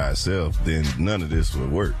us by ourselves, then none of this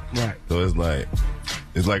would work. Right. So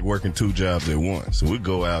it's like working two jobs at once. So we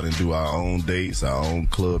go out and do our own dates, our own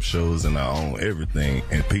club shows, and our own everything,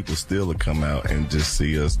 and people still will come out and just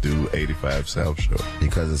see us do 85 South Show.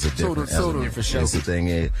 Because it's a different element. It's the thing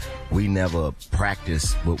is, we never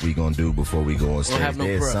practice what we gonna do before we go on stage.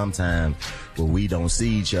 There's sometimes where we don't see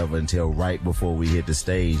each other until right before we hit the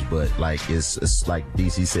stage, but like it's like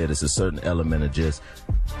DC said, it's a certain element of just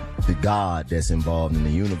the God that's involved in the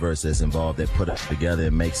universe that's involved that put us together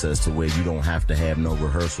and makes us to where you don't have to have no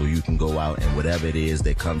rehearsal. You can go out and whatever it is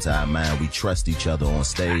that comes to our mind, we trust each other on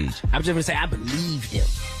stage. I'm just gonna say I believe him.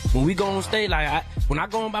 When we go on stage, like when I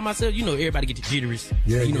go on by myself, you know, everybody get the jitters.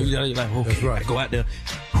 Yeah, you know, you're like, okay, that's right. I go out there.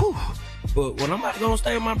 Whew. But when I'm about to go on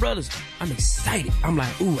stage with my brothers, I'm excited. I'm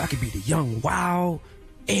like, ooh, I could be the young wild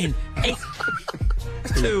and that's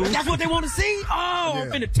what they want to see. Oh,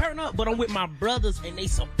 I'm finna turn up, but I'm with my brothers and they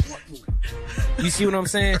support me. You see what I'm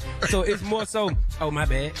saying? So it's more so, oh, my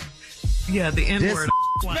bad. Yeah, the N-word.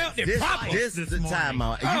 This is the time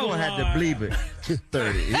out. You're going to have to bleep it.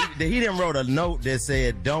 30. He done wrote a note that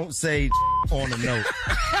said, don't say on a note.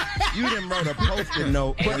 You done wrote a post-it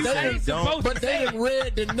note. But they done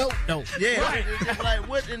read the note, though. Yeah. Right. It's just like,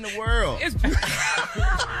 what in the world?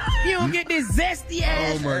 You don't get this zesty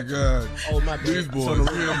ass. Oh, my God. Oh, my God. These boys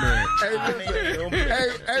are real, man.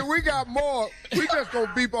 Hey, we got more. We just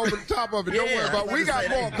gonna beep over the top of it. Don't worry about it. We got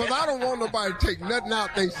more, because I don't want nobody to take nothing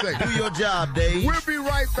out they say. Do your job, Dave. We'll be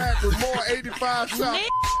right back with more 85 South.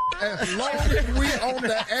 As long as we on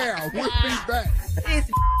the air, we'll be back.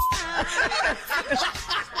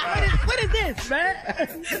 What is this,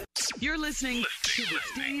 man? You're listening to the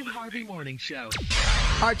Steve Harvey Morning Show.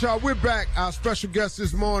 All right, y'all, we're back. Our special guest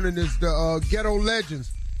this morning is the Ghetto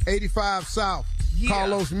Legends, 85 South.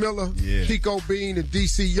 Carlos Miller, Chico Bean, and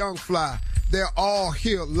DC Youngfly. They're all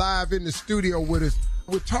here live in the studio with us.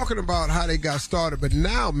 We're talking about how they got started, but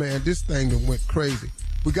now, man, this thing done went crazy.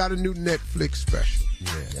 We got a new Netflix special.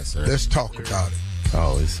 Yeah, yes, sir. Let's talk about it.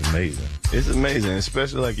 Oh, it's amazing. It's amazing,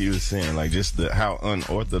 especially like you were saying, like just how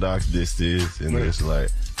unorthodox this is, and it's like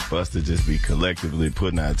for us to just be collectively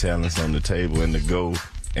putting our talents on the table and to go,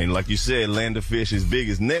 and like you said, land a fish as big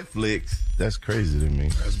as Netflix. That's crazy to me.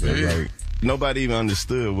 That's big. Like, nobody even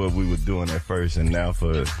understood what we were doing at first, and now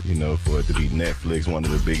for it to be Netflix, one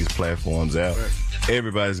of the biggest platforms out,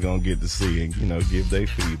 everybody's gonna get to see and give their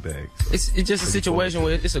feedback. So it's just a situation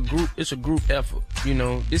where it's a group effort.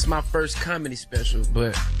 It's my first comedy special,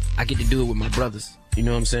 but I get to do it with my brothers. You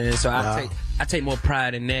know what I'm saying? So I take more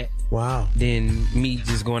pride in that. Wow. Than me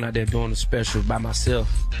just going out there doing a special by myself.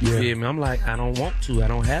 You feel me? I'm like, I don't want to. I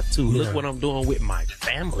don't have to. Yeah. Look what I'm doing with my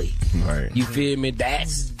family. Right. You feel me?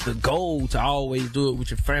 That's the goal, to always do it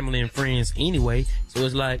with your family and friends anyway. So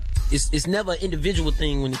it's like, it's never an individual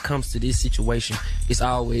thing when it comes to this situation. It's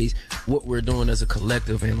always what we're doing as a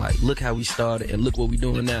collective, and like, look how we started and look what we're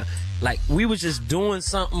doing now. Like, we was just doing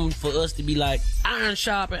something for us to be like, iron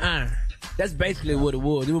sharpen iron. That's basically what it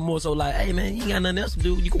was. It was more so like, hey, man, you ain't got nothing else to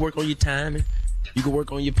do. You can work on your timing. You can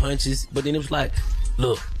work on your punches. But then it was like,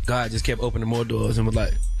 look, God just kept opening more doors and was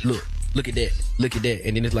like, look at that. Look at that.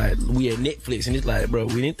 And then it's like, we at Netflix. And it's like, bro,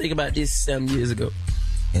 we didn't think about this 7 years ago.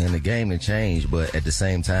 And the game had changed, but at the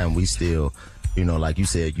same time, we still, like you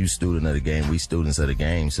said, you student of the game, we students of the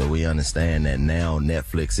game. So we understand that now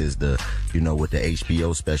Netflix is what the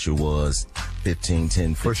HBO special was 15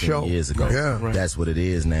 years ago. Yeah. Right. That's what it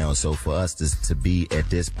is now. So for us to be at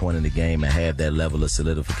this point in the game and have that level of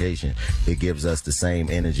solidification, it gives us the same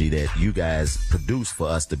energy that you guys produce for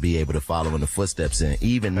us to be able to follow in the footsteps. And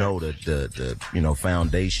even though the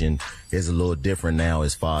foundation is a little different now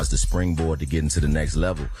as far as the springboard to get into the next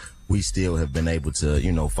level, we still have been able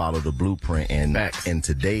to, follow the blueprint. And in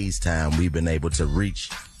today's time, we've been able to reach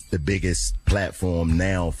the biggest platform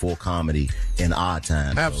now for comedy in our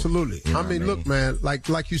time. Absolutely. So, I mean, look, man,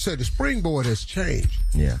 like you said, the springboard has changed.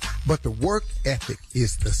 Yeah. But the work ethic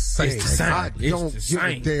is the same. It's the same. I don't give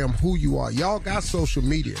a damn who you are. Y'all got social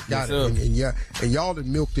media. Got it. And y'all have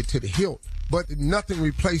milked it to the hilt. But nothing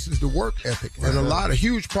replaces the work ethic. And a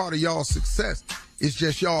huge part of y'all's success is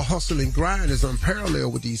just y'all hustle and grind is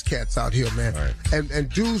unparalleled with these cats out here, man. Right. And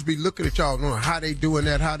dudes be looking at y'all, knowing how they doing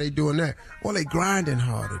that, how they doing that. Well, they grinding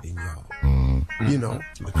harder than y'all. You know,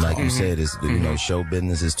 like you said, it's show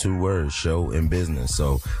business is 2 words, show and business.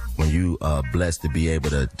 So when you are blessed to be able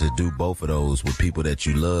to do both of those with people that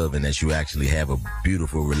you love and that you actually have a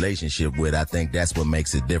beautiful relationship with, I think that's what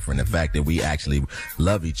makes it different. The fact that we actually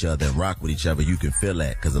love each other and rock with each other, you can feel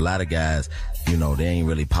that. Because a lot of guys, they ain't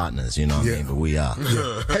really partners, you know what I mean? But we are.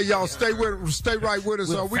 Hey, y'all, stay right with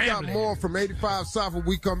us. We got more from 85 South when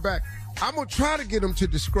we come back. I'm going to try to get them to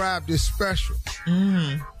describe this special.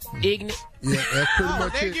 Ignorant. Yeah, that's pretty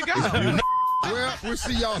much there it. you go. Well, we'll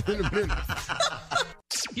see y'all in a minute.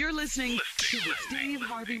 You're listening to the Steve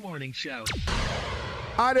Harvey Morning Show.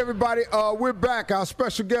 All right, everybody, we're back. Our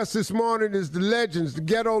special guest this morning is the legends, the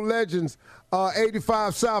ghetto legends,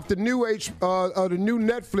 85 South, the new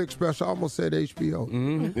Netflix special. I almost said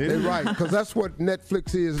HBO. They're right, because that's what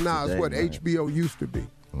Netflix is now. It's what HBO used to be.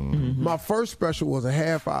 My first special was a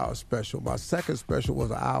half-hour special. My second special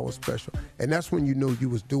was an hour special. And that's when you knew you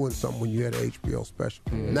was doing something, when you had an HBO special.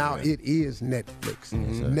 Now it is Netflix.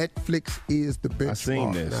 Netflix is the benchmark. I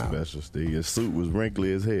seen that special, Steve. Your suit was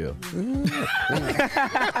wrinkly as hell.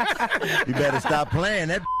 You better stop playing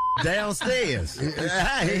that downstairs.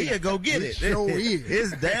 Here, go get it. Sure is.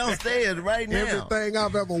 It's downstairs right now. Everything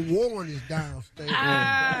I've ever worn is downstairs.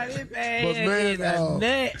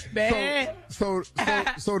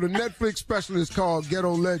 So the Netflix special is called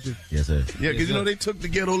Ghetto Legend. Yes, sir. Yeah, because they took the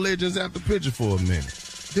Ghetto Legends out the picture for a minute.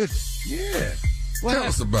 Did Yeah. Tell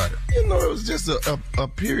us about it. It was just a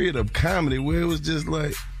period of comedy where it was just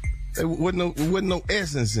like there wasn't no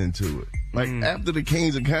essence into it. Like after the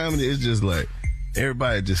Kings of Comedy, it's just like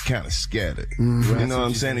everybody just kind of scattered. You know what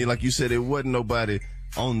I'm saying? Like you said, it wasn't nobody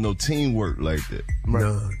on no teamwork like that.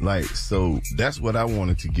 No. Like, so that's what I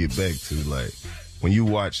wanted to get back to. Like, when you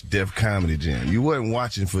watch Def Comedy Jam, you wasn't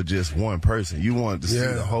watching for just one person. You wanted to see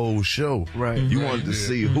the whole show. Right. You wanted to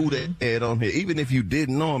see who they had on here. Even if you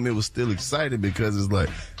didn't know them, it was still exciting because it's like,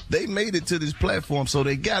 they made it to this platform, so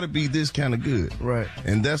they got to be this kind of good. Right.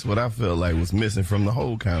 And that's what I felt like was missing from the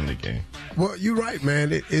whole comedy game. Well, you're right,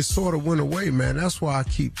 man. It sort of went away, man. That's why I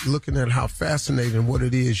keep looking at how fascinating what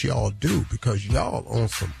it is y'all do, because y'all on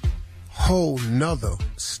some whole nother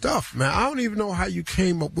stuff, man. I don't even know how you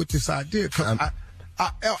came up with this idea, because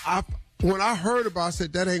I when I heard about it, I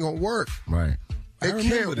said, that ain't going to work. Right. It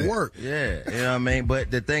can't work. Yeah, you know what I mean?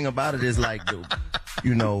 But the thing about it is, like,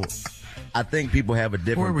 I think people have a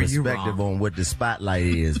different perspective on what the spotlight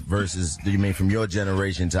is versus, you mean from your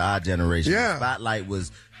generation to our generation? Yeah. The spotlight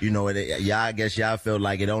was, I guess y'all felt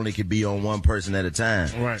like it only could be on one person at a time.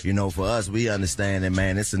 Right. For us, we understand that,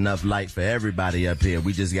 man, it's enough light for everybody up here.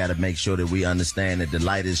 We just got to make sure that we understand that the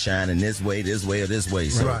light is shining this way, or this way.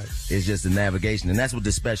 So it's just the navigation. And that's what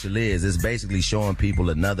the special is. It's basically showing people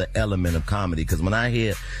another element of comedy. Because when I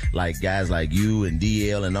hear, like, guys like you and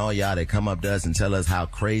DL and all y'all that come up to us and tell us how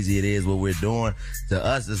crazy it is what we're doing, to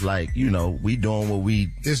us, it's like, we doing what we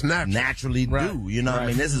naturally do. You know what I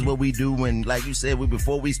mean? This is what we do when, like you said,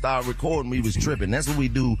 before we started recording, we was tripping. That's what we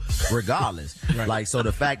do regardless. Like, so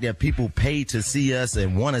the fact that people pay to see us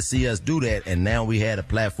and want to see us do that, and now we had a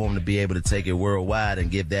platform to be able to take it worldwide and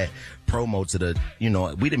give that promo to the,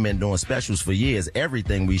 we done been doing specials for years.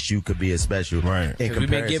 Everything we shoot could be a special in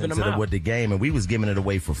comparison to with the game, and we was giving it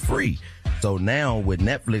away for free. So now with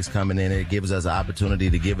Netflix coming in, it gives us an opportunity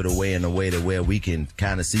to give it away in a way that where we can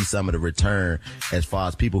kind of see some of the return as far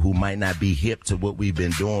as people who might not be hip to what we've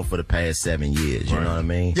been doing for the past 7 years. You know what I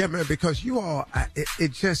mean? Yeah, man, because you all,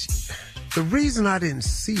 it just, the reason I didn't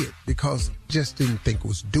see it, because just didn't think it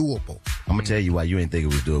was doable. I'm going to tell you why you ain't think it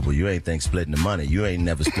was doable. You ain't think splitting the money. You ain't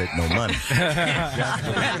never split no money. In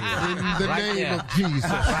the name of Jesus.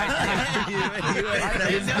 In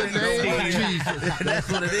the name of Jesus.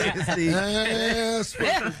 That's what it is,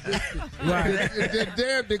 Steve.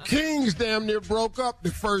 The Kings damn near broke up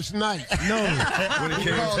the first night. No. When it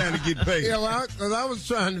came time to get paid. Yeah, because I was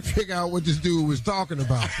trying to figure out what this dude was talking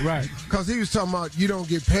about. Right. Because he was talking about, you don't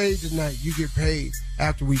get paid tonight. You get paid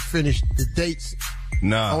after we finish the dates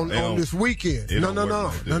on this weekend.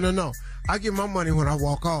 No. I get my money when I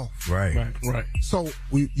walk off. Right. So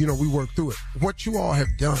we work through it. What you all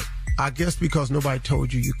have done, I guess because nobody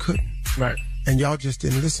told you couldn't. Right. And y'all just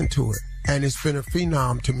didn't listen to it. And it's been a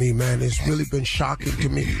phenom to me, man. It's really been shocking to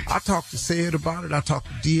me. I talked to Sid about it. I talked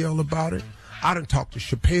to DL about it. I done talked to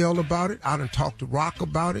Chappelle about it. I done talked to Rock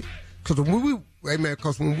about it. Because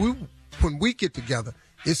when we get together,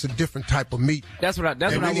 it's a different type of meeting. That's what I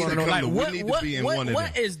want to know. Like,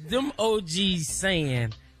 what is them OGs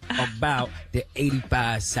saying about the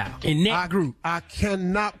 85 South in that group? I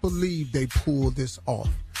cannot believe they pulled this off.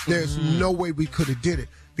 There's no way we could have did it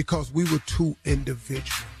because we were too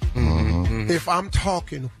individual. If I'm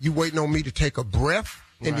talking, you waiting on me to take a breath?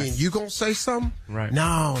 and then you gonna say something? Right.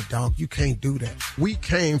 No, dog, you can't do that. We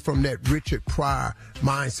came from that Richard Pryor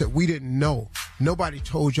mindset. We didn't know. Nobody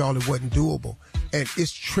told y'all it wasn't doable, and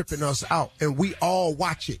it's tripping us out. And we all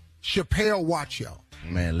watch it. Chappelle watch y'all.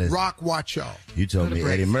 Man, listen. Rock watch y'all. You told me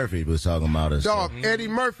Eddie Murphy was talking about us. Dog, Eddie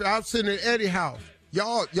Murphy. I was sitting at Eddie's house.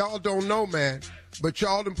 Y'all don't know, man. But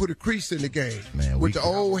y'all done put a crease in the game. Man, with the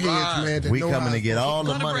old heads, man. We coming to get all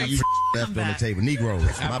the money you left on the table. Negroes.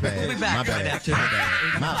 My bad. We'll be back right after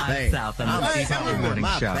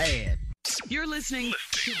My Show. bad. You're listening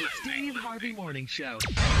to the Steve Harvey Morning Show.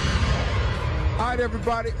 All right,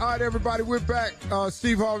 everybody. We're back.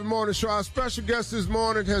 Steve Harvey Morning Show. Our special guest this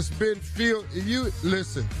morning has been Phil. You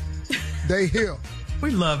listen. They here. We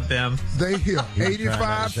love them. They here.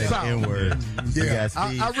 85 South. Yeah,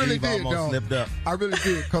 I really did, dog. Slipped up. I really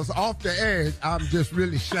did, because off the edge, I'm just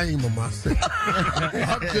really ashamed of myself.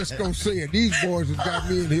 I'm just going to say it. These boys have got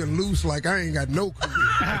me in here loose like I ain't got no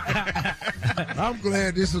career. I'm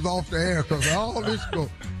glad this is off the air, because all this go.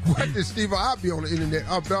 What did Steve? I'll be on the internet.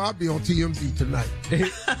 I'll be on TMZ tonight.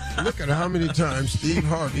 Look at how many times Steve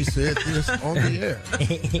Harvey said this on the air.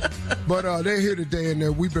 But they're here today,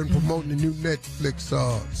 and we've been promoting the new Netflix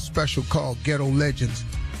special called Ghetto Legends,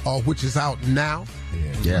 which is out now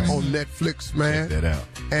on Netflix, man. Check that out.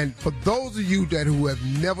 And for those of you who have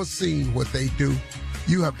never seen what they do,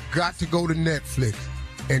 you have got to go to Netflix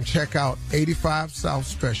and check out 85 South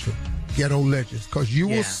special, Ghetto Legends, because you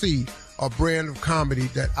will see a brand of comedy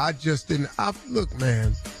that I just didn't. Look,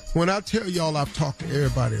 man, when I tell y'all I've talked to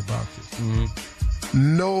everybody about this,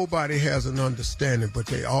 nobody has an understanding, but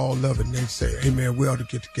they all love it. And they say, hey, man, we ought to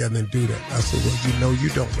get together and do that. I said, well, you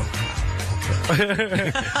don't know how.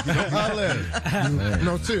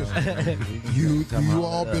 No, seriously. You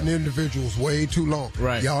all been individuals way too long.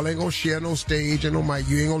 Right. Y'all ain't gonna share no stage and no mic.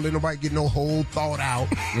 You ain't gonna let nobody get no whole thought out.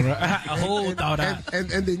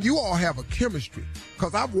 And then you all have a chemistry.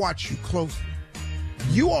 Because I've watched you closely.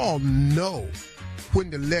 You all know when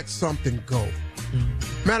to let something go.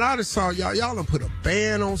 Man, I just saw y'all done put a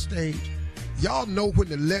band on stage. Y'all know when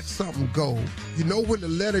to let something go. You know when to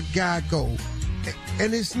let a guy go.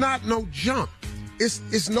 And it's not no jump.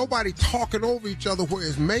 It's nobody talking over each other where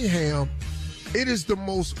it's mayhem. It is the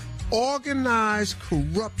most organized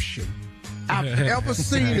corruption I've ever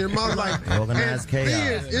seen in my life. Organized chaos.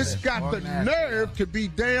 Then it's got the nerve to be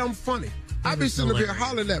damn funny. I be sitting up here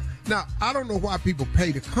hollering at them. Now, I don't know why people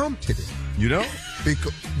pay to come to this. You know?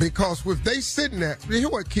 Because if they sitting there, here's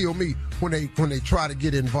what killed me when they try to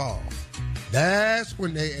get involved. That's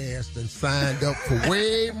when they asked and signed up for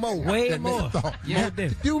way more than they thought. Yeah,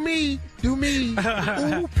 do me.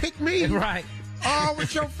 Ooh, pick me. Right. Oh,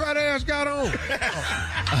 what your fat ass got on.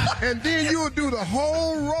 And then you'll do the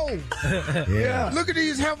whole roll. Yeah. Look at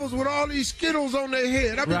these heifers with all these Skittles on their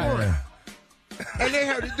head. I be going. And they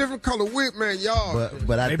have a different color wig, man, y'all.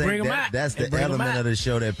 But I think that's the element of the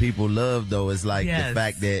show that people love, though. It's like the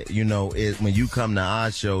fact that, when you come to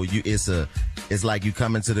our show, it's like you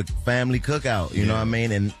come into the family cookout, you know what I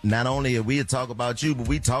mean? And not only are we talk about you, but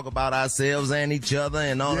we talk about ourselves and each other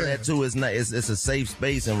and all of that too. It's a safe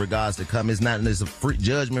space in regards to come. It's a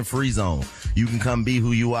judgment-free zone. You can come be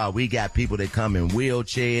who you are. We got people that come in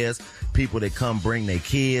wheelchairs, people that come bring their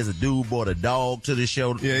kids. A dude brought a dog to the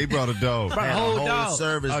show. Yeah, he brought a dog. A whole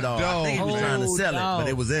service dog. I think he was trying to sell it, but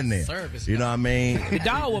it was in there. You know what I mean? The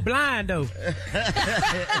dog was blind, though.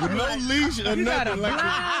 With no leash or you got a nothing.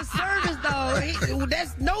 blind service dog.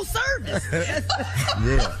 That's no service.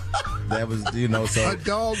 Yeah. That was, so. A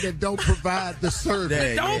dog that don't provide the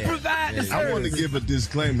service. Don't provide the service. I want to give a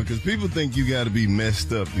disclaimer because people think you got to be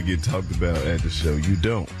messed up to get talked about at the show. You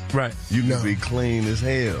don't. Right. You can be clean as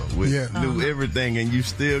hell with do everything and you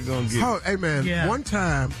still going to get. Oh, hey, man, one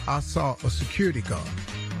time I saw a security guard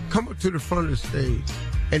come up to the front of the stage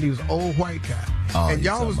and he was an old white guy. And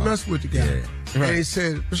y'all was messing with the guy. Yeah. Right. And he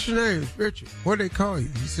said, what's your name? Richard. What they call you?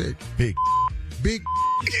 He said, Big.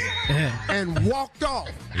 And walked off.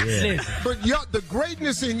 Yeah. But the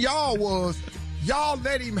greatness in y'all was y'all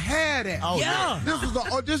let him have that. Oh, yeah.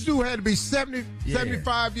 This dude had to be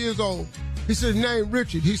 75 years old. He said, name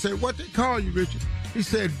Richard. He said, what they call you, Richard? He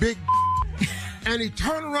said, Big. And he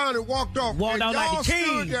turned around and walked off. Walked out like the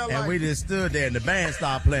king. And we just stood there and the band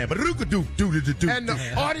started playing. And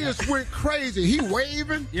the audience went crazy. He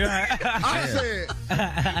waving. Yeah. I said,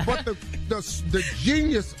 but the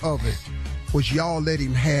genius of it was y'all let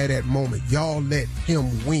him have that moment. Y'all let him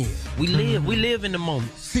win. We live in the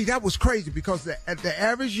moment. See, that was crazy because the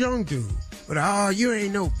average young dude, but you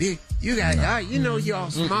ain't no big. You got, y'all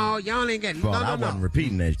small. Y'all ain't got. Well, I wasn't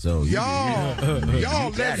repeating that, so y'all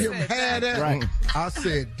let him have that. Right. I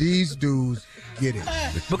said these dudes get it.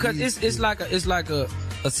 Because it's like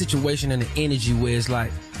a situation and an energy where it's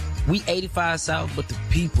like, we 85 South, but the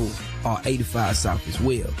people are 85 South as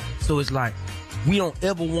well. So it's like, we don't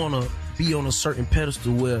ever want to be on a certain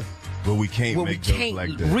pedestal where we can't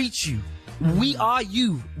reach you. We are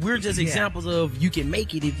you. We're just examples of you can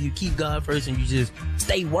make it if you keep God first and you just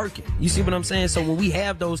stay working. You see what I'm saying? So when we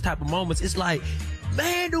have those type of moments, it's like,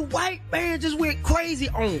 man, the white man just went crazy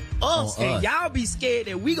on us. And y'all be scared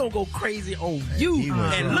that we gonna go crazy on you.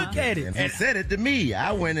 And look at it. And he said it to me.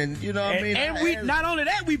 I went and, you know what I mean? And we, not only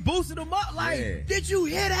that, we boosted them up like, did you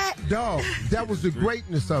hear that? Dog, that was the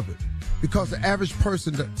greatness of it. Because the average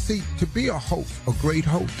person, to be a host, a great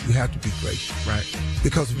host, you have to be gracious. Right.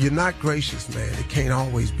 Because if you're not gracious, man, it can't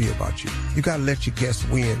always be about you. You got to let your guests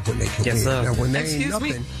win when they can win. Now, when they ain't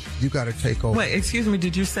nothing, you got to take over. Wait, excuse me,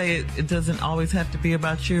 did you say it doesn't always have to be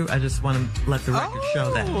about you? I just want to let the record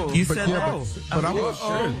show that. You said But I'm not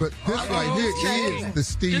sure. But this right here is the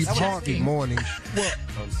Steve Harvey morning. Well,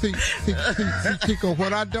 see, Chico,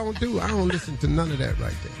 what I don't listen to none of that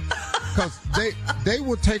right there. Because they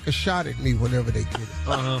will take a shot at me whenever they get it.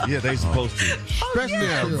 Yeah, they supposed to. Especially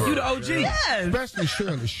Shirley. You the OG. Yes. Especially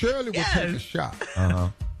Shirley. Shirley will take a shot.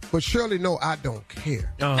 But Shirley know I don't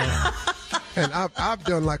care. And I've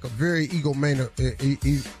done like a very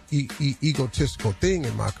egotistical thing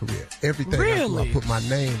in my career. Everything I put my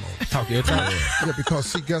name on. Talk your time. Yeah, because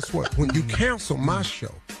see, guess what? When you cancel my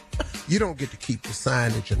show, you don't get to keep the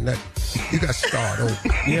signage or nothing. You got to start over.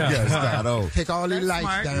 Yeah. You got to start over. Take all these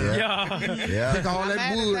lights down. Yeah. Take all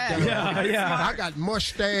that wood down. Yeah. I got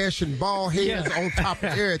mustache and bald heads on top of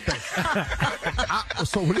everything.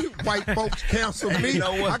 So when these white folks cancel me,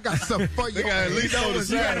 I got something for you. You got at least throw the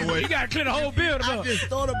sign away. You got to clear the whole building up. I just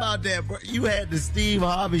thought about that, bro. You had the Steve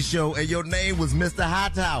Harvey show, and your name was Mr.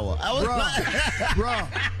 Hightower. I was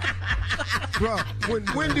Bro, when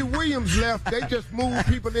Wendy Williams left, they just moved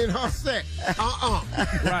people in her set.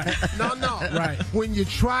 Right. No. Right. When you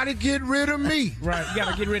try to get rid of me, right, you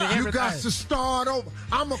got to get rid of everything. You got to start over.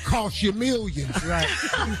 I'm going to cost you millions. Right.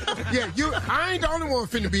 I ain't the only one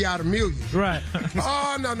finna be out of millions. Right.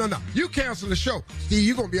 Oh, no. You cancel the show. Steve,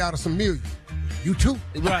 you going to be out of some millions. You too.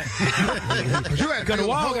 Right. Because the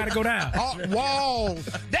wall got to go down. Walls.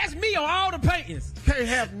 That's me on all the paintings. Can't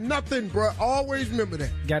have nothing, bro. Always remember that.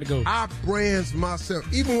 Got to go. I brands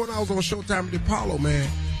myself. Even when I was on Showtime at DePaulo, man,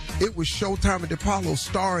 it was Showtime at DePaulo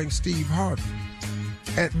starring Steve Harvey.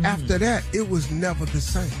 And after that, it was never the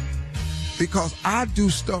same. Because I do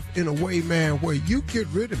stuff in a way, man, where you get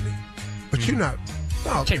rid of me, but you're not.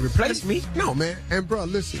 No, can't replace me. No, man. And, bro,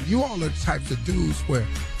 listen, you all are the types of dudes where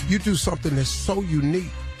you do something that's so unique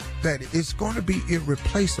that it's going to be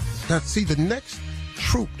irreplaceable. Now, see, the next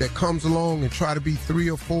troop that comes along and try to be 3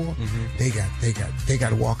 or 4, they got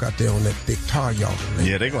to walk out there on that thick tar y'all.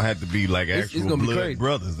 Yeah, they're going to have to be like actual blood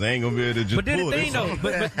brothers. They ain't going to be able to just but pull the thing, though,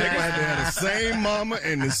 but they're going to have to have the same mama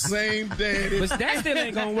and the same daddy. But that still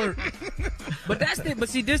ain't going to work. But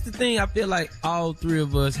see, this the thing. I feel like all 3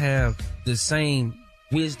 of us have the same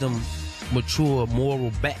wisdom, mature,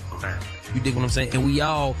 moral background. You dig what I'm saying? And we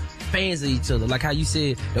all fans of each other. Like how you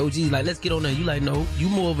said, the OG's like, let's get on there. You like, no, you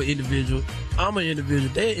more of an individual. I'm an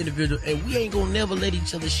individual. They're an individual. And we ain't gonna never let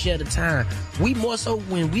each other share the time. We more so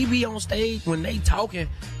when we be on stage, when they talking,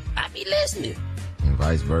 I be listening. And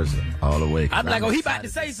vice versa, all the way. I'm like, he about to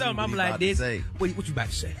say something. I'm like, this. What you about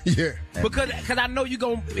to say? Yeah. Because I know you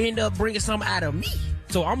gonna end up bringing something out of me.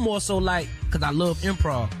 So I'm more so like, because I love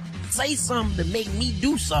improv. Say something to make me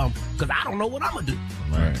do something, because I don't know what I'm gonna do.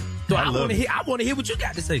 Right. So I want to hear what you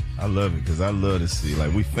got to say. I love it because I love to see,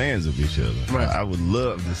 like, we fans of each other. Right. I would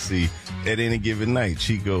love to see at any given night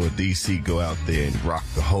Chico or DC go out there and rock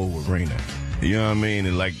the whole arena. You know what I mean?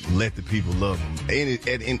 And like let the people love them.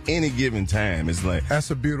 In any given time, it's like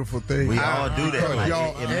that's a beautiful thing. We all do that. Like,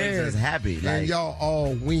 it makes us happy. And like, y'all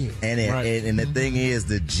all win. And the thing is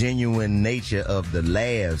the genuine nature of the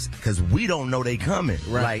laughs, because we don't know they coming.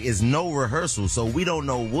 Right. Like it's no rehearsal, so we don't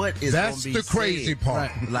know what is going to be That's the crazy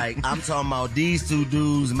part. Right. Like I'm talking about these 2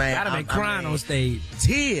 dudes, man. Gotta be crying on stage.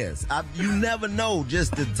 Tears. You never know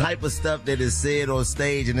just the type of stuff that is said on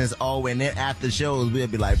stage, and it's all. And then after shows, we'll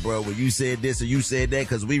be like, bro, when you said this or you said that,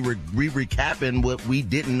 because we recapping what we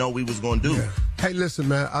didn't know we was going to do. Yeah. Hey, listen,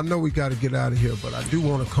 man, I know we got to get out of here, but I do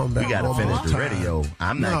want to come back. We got to finish the radio.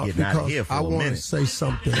 I'm not getting out of here for a minute. I want to say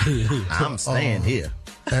something. I'm staying here.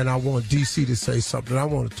 And I want DC to say something. I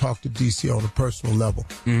want to talk to DC on a personal level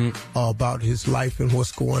about his life and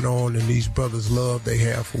what's going on and these brothers' love they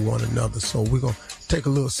have for one another. So we're going to take a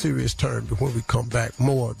little serious turn, but when we come back,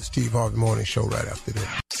 more of the Steve Harvey Morning Show right after this.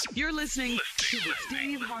 You're listening to the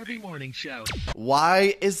Steve Harvey Morning Show.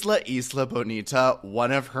 Why is La Isla Bonita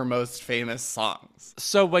one of her most famous songs?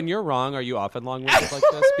 So when you're wrong, are you often long-winded like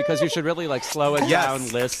this? Because you should really like slow it down,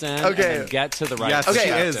 listen, and then get to the right. Yes, she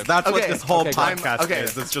is. That's what this whole podcast Okay.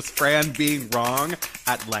 is. It's just Fran being wrong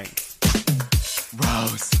at length.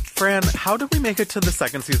 Rose. Fran, how did we make it to the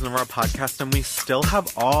second season of our podcast and we still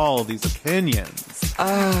have all these opinions?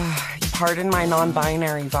 Pardon my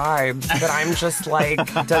non-binary vibes, but I'm just like,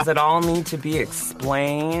 does it all need to be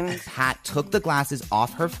explained? Pat took the glasses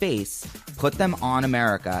off her face, put them on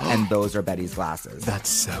America, and those are Betty's glasses. That's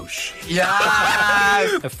so shit.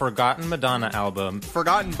 Yes! A forgotten Madonna album.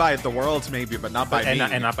 Forgotten by the world, maybe, but not by me.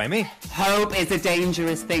 And not by me. Hope is a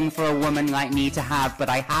dangerous thing for a woman like me to have, but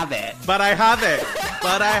I have it. But I have it.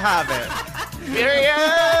 But I have it.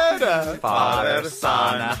 Period! Father,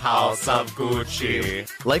 son, house of Gucci.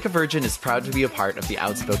 Like a Virgin is proud to be a part of the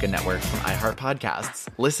Outspoken Network from iHeart Podcasts.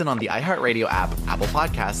 Listen on the iHeartRadio app, Apple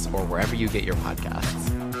Podcasts, or wherever you get your podcasts.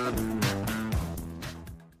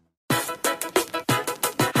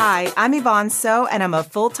 Hi, I'm Yvonne So, and I'm a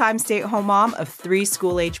full-time stay-at-home mom of 3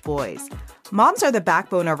 school-age boys. Moms are the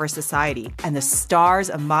backbone of our society and the stars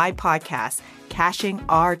of my podcast, Cashing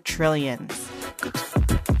Our Trillions.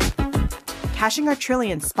 Cashing Our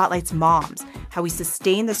Trillions spotlights moms, how we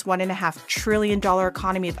sustain this $1.5 trillion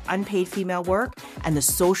economy of unpaid female work, and the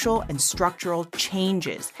social and structural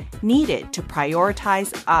changes needed to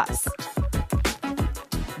prioritize us.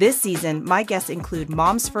 This season, my guests include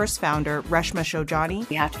Moms First founder Reshma Shojani.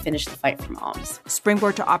 We have to finish the fight for moms.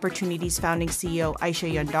 Springboard to Opportunities founding CEO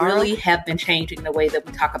Aisha Yandaro. Really have been changing the way that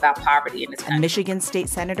we talk about poverty in this country. And Michigan State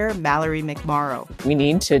Senator Mallory McMorrow. We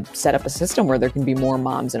need to set up a system where there can be more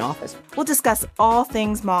moms in office. We'll discuss all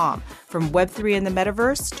things mom, from Web3 and the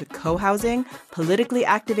metaverse to co-housing, politically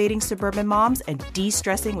activating suburban moms, and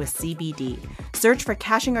de-stressing with CBD. Search for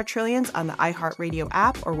Cashing Our Trillions on the iHeartRadio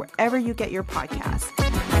app or wherever you get your podcasts.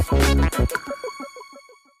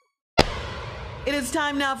 It is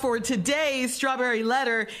time now for today's Strawberry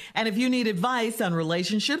Letter. And if you need advice on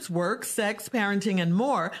relationships, work, sex, parenting, and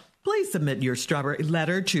more, please submit your Strawberry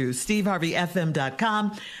Letter to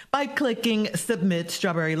steveharveyfm.com by clicking Submit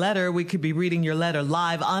Strawberry Letter. We could be reading your letter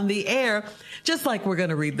live on the air, just like we're going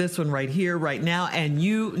to read this one right here, right now. And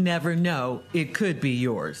you never know, it could be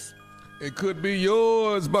yours. It could be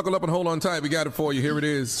yours. Buckle up and hold on tight. We got it for you. Here it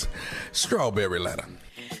is. Strawberry Letter.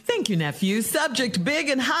 Thank you, nephew. Subject big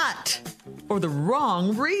and hot for the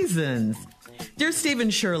wrong reasons. Dear Steve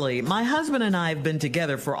and Shirley, my husband and I have been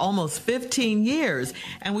together for almost 15 years,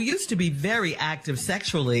 and we used to be very active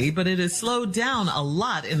sexually, but it has slowed down a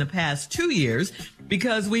lot in the past 2 years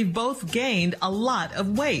because we've both gained a lot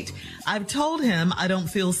of weight. I've told him I don't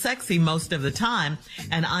feel sexy most of the time,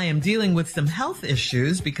 and I am dealing with some health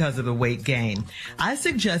issues because of the weight gain. I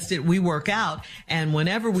suggested we work out, and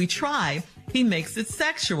whenever we try, he makes it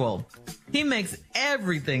sexual. He makes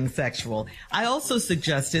everything sexual. I also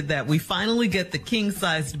suggested that we finally get the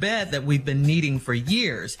king-sized bed that we've been needing for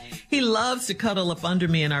years. He loves to cuddle up under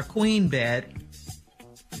me in our queen bed.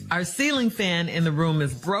 Our ceiling fan in the room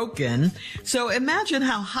is broken, so imagine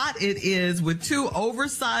how hot it is with 2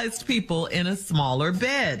 oversized people in a smaller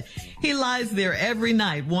bed. He lies there every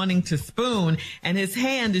night wanting to spoon, and his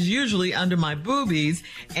hand is usually under my boobies,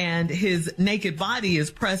 and his naked body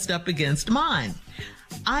is pressed up against mine.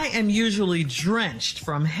 I am usually drenched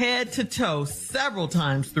from head to toe several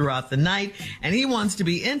times throughout the night, and he wants to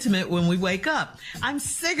be intimate when we wake up. I'm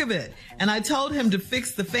sick of it, and I told him to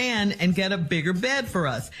fix the fan and get a bigger bed for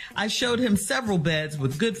us. I showed him several beds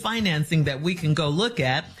with good financing that we can go look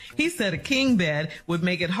at. He said a king bed would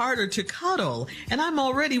make it harder to cuddle, and I'm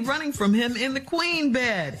already running from him in the queen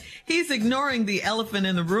bed. He's ignoring the elephant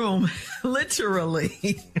in the room,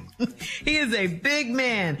 literally. He is a big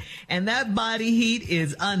man, and that body heat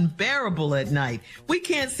is unbearable at night. We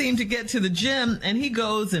can't seem to get to the gym, and he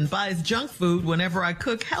goes and buys junk food whenever I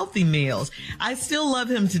cook healthy meals. I still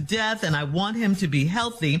love him to death, and I want him to be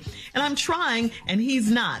healthy, and I'm trying, and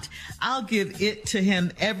he's not. I'll give it to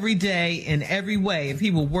him every day in every way if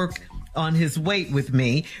he will work on his weight with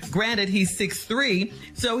me. Granted, he's 6'3",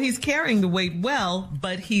 so he's carrying the weight well,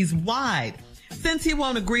 but he's wide. Since he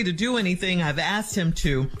won't agree to do anything I've asked him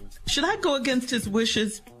to, should I go against his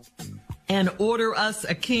wishes and order us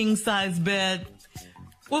a king-size bed?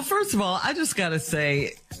 Well, first of all, I just got to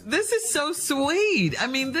say, this is so sweet. I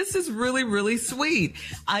mean, this is really, really sweet.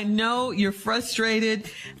 I know you're frustrated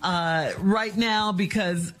right now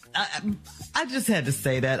because I just had to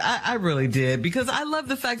say that. I really did, because I love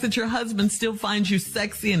the fact that your husband still finds you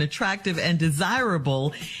sexy and attractive and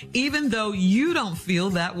desirable, even though you don't feel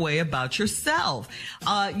that way about yourself.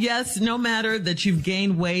 Yes, no matter that you've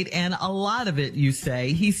gained weight, and a lot of it, you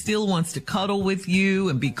say, he still wants to cuddle with you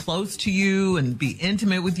and be close to you and be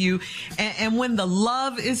intimate with you. And when the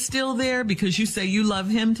love is still there, because you say you love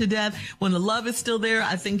him to death, when the love is still there,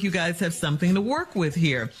 I think you guys have something to work with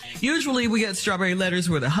here. Usually we get strawberry letters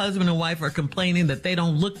where the husband and wife are complaining that they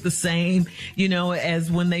don't look the same,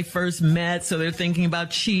 as when they first met. So they're thinking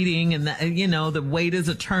about cheating and, the weight is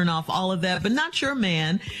a turnoff, all of that, but not your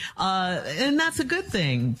man. And that's a good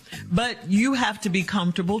thing. But you have to be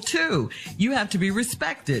comfortable too. You have to be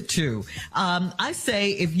respected too. I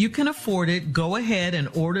say if you can afford it, go ahead and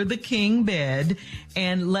order the king bed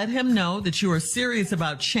and let him know that you are serious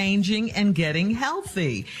about changing and getting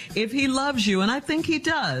healthy. If he loves you, and I think he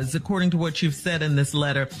does, according to what you've said in this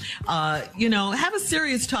letter, have a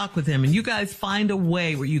serious talk with him and you guys find a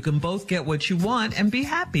way where you can both get what you want and be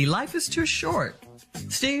happy. Life is too short.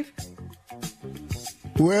 Steve?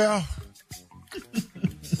 Well,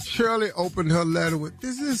 Shirley opened her letter with,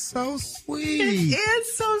 "This is so sweet." It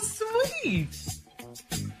is so sweet.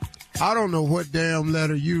 I don't know what damn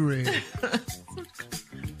letter you read. I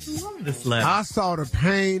love this letter. I saw the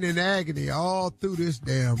pain and agony all through this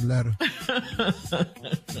damn letter.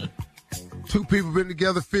 Two people been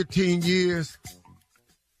together 15 years.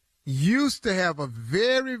 Used to have a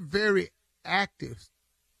very, very active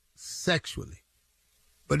sexually.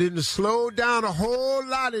 But it has slowed down a whole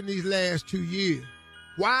lot in these last 2 years.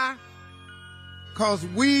 Why? Because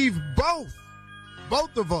we've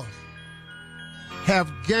both of us,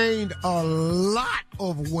 have gained a lot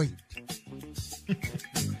of weight.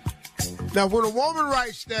 Now, when a woman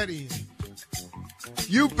writes that in,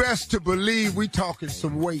 you best to believe we talking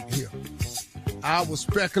some weight here. I will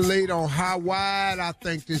speculate on how wide I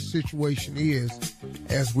think this situation is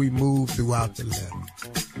as we move throughout the letter.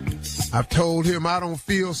 I've told him I don't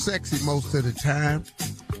feel sexy most of the time,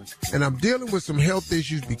 and I'm dealing with some health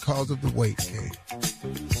issues because of the weight gain.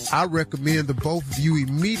 I recommend the both of you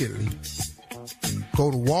immediately go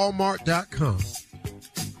to Walmart.com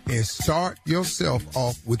and start yourself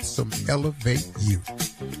off with some Elevate You.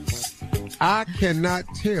 I cannot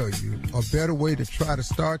tell you a better way to try to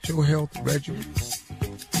start your health regimen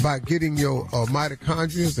by getting your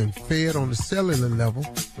mitochondria and fed on the cellular level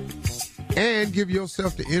and give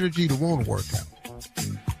yourself the energy to want to work out.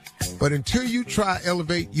 But until you try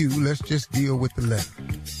Elevate You, let's just deal with the letter.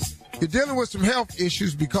 You're dealing with some health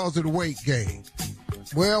issues because of the weight gain.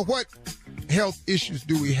 Well, what health issues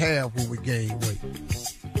do we have when we gain weight?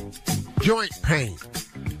 Joint pain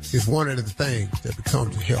is one of the things that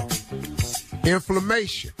becomes a health.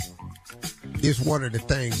 Inflammation is one of the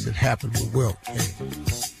things that happen with weight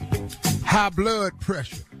gain. High blood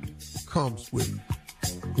pressure comes with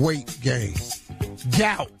weight gain.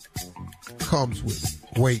 Gout comes with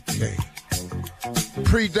weight gain.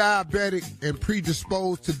 Pre-diabetic and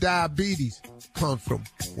predisposed to diabetes comes from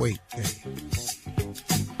weight gain.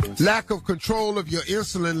 Lack of control of your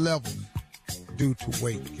insulin levels due to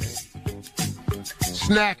weight gain.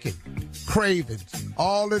 Snacking, cravings,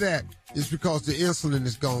 all of that is because the insulin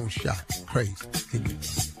is gone shot. Crazy.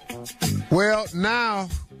 Well, now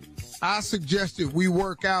I suggested we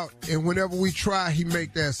work out, and whenever we try, he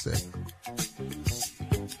make that say,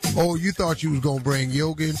 "Oh, you thought you was going to bring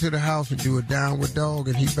yoga into the house and do a downward dog,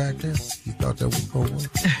 and he back there? You thought that was going to work?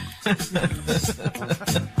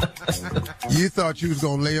 You thought you was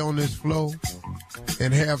going to lay on this floor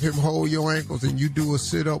and have him hold your ankles and you do a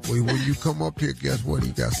sit-up where when you come up here, guess what?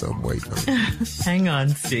 He got something waiting on you." Hang on,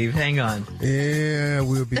 Steve. Hang on. Yeah,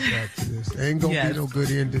 we'll be back to this. Ain't going to be no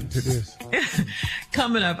good ending to this.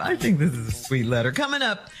 Coming up, I think this is a sweet letter. Coming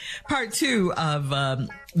up, part 2 of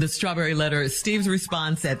the strawberry letter is Steve's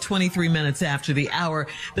response at 23 minutes after the hour.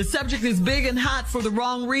 The subject is big and hot for the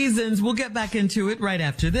wrong reasons. We'll get back into it right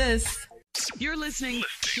after this. You're listening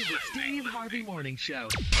to the Steve Harvey Morning Show.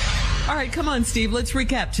 All right, come on, Steve. Let's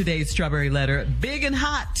recap today's strawberry letter. Big and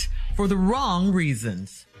hot for the wrong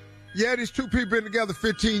reasons. Yeah, these two people been together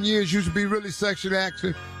 15 years, used to be really sexually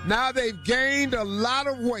active. Now they've gained a lot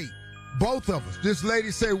of weight. Both of us. This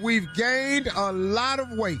lady said we've gained a lot of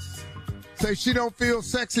weight. Say she don't feel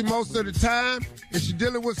sexy most of the time, and she's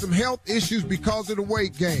dealing with some health issues because of the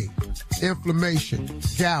weight gain. Inflammation,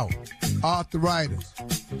 gout, arthritis,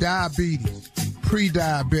 diabetes,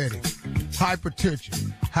 pre-diabetic,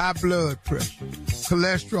 hypertension, high blood pressure,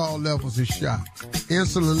 cholesterol levels is shot,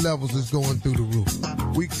 Insulin levels is going through the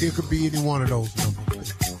roof. It could be any one of those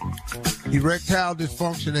numbers. Erectile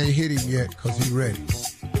dysfunction ain't hit him yet because he's ready.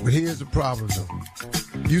 But here's the problem, though.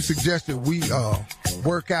 You suggested we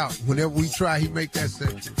work out whenever we try. He make that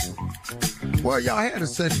sexual. Well, y'all had a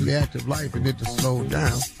sexually active life, and it just slowed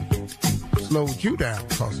you down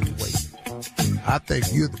because of the weight. I think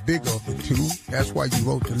you're the bigger of the two. That's why you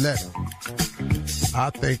wrote the letter. I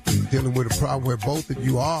think you're dealing with a problem where both of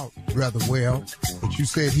you are rather well, but you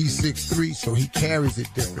said he's 6'3", so he carries it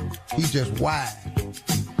different. He's just wide.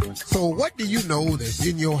 So what do you know that's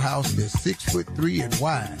in your house that's 6'3" and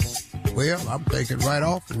wide? Well, I'm thinking right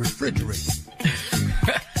off the refrigerator.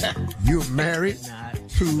 You're married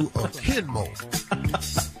to a Kenmo.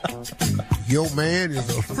 Your man is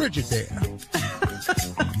a Frigidaire.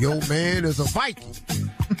 Your man is a Viking.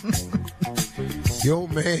 Your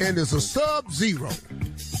man is a Sub-Zero.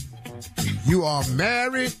 You are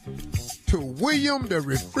married to William the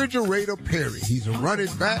Refrigerator Perry. He's a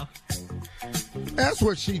running back. That's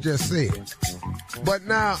what she just said. But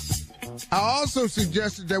now, I also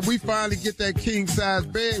suggested that we finally get that king-size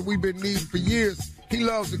bed we've been needing for years. He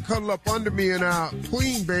loves to cuddle up under me in our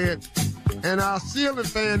queen bed, and our ceiling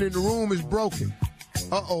fan in the room is broken.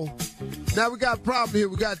 Uh-oh. Now we got a problem here.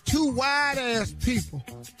 We got two wide-ass people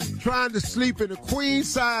trying to sleep in a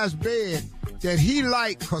queen-size bed that he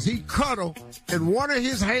like because he cuddle, and one of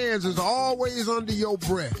his hands is always under your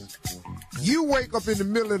breast. You wake up in the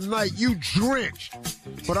middle of the night, you drenched.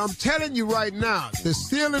 But I'm telling you right now, the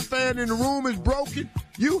ceiling fan in the room is broken.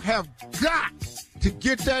 You have got to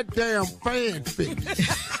get that damn fan fixed.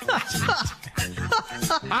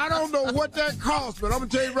 I don't know what that costs, but I'm going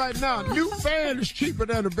to tell you right now, a new fan is cheaper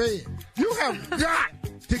than a bed. You have got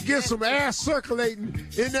to get some air circulating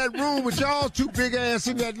in that room with y'all two big ass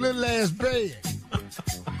in that little ass bed.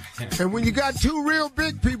 And when you got two real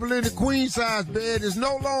big people in the queen size bed, it's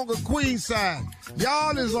no longer queen size.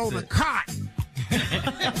 Y'all is on a cot.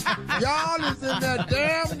 Y'all is in that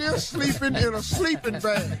damn near sleeping in a sleeping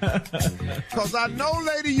bag. Because I know,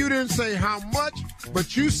 lady, you didn't say how much,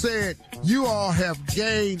 but you said you all have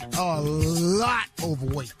gained a lot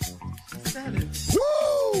overweight. She said it.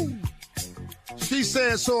 Woo! She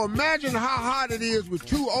said, so imagine how hot it is with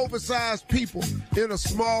two oversized people in a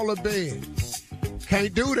smaller bed.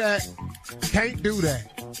 Can't do that. Can't do that.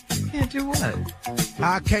 Can't do what?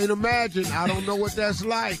 I can't imagine. I don't know what that's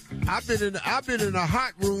like. I've been in a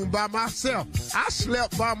hot room by myself. I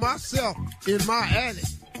slept by myself in my attic.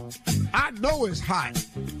 I know it's hot.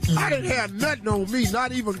 I didn't have nothing on me,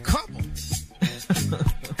 not even cover.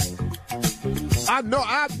 I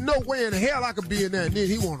know way in the hell I could be in there, and then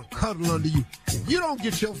he want to cuddle under you. If you don't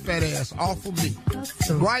get your fat ass off of me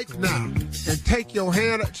right now and take your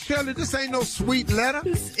hand up. Shirley, this ain't no sweet letter.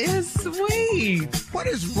 This is sweet. What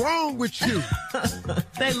is wrong with you?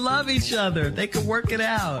 They love each other. They can work it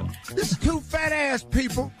out. This is two fat ass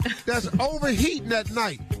people that's overheating at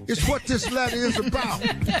night. It's what this letter is about.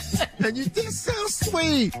 And you just so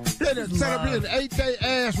sweet. They done set up here and ate their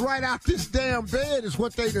ass right out this damn bed is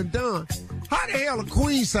what they done. How the hell a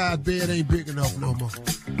queen size bed ain't big enough no more?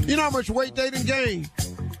 You know how much weight they done gained?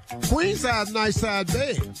 Queen size, nice size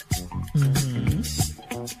bed.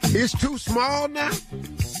 Mm-hmm. It's too small now.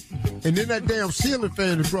 And then that damn ceiling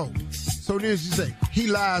fan is broke. So then she say, he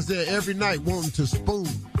lies there every night wanting to spoon.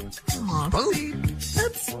 Spoon?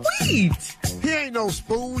 That's sweet. He ain't no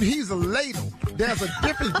spoon. He's a ladle. There's a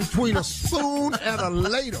difference between a spoon and a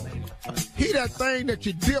ladle. He that thing that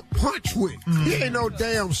you dip punch with. He ain't no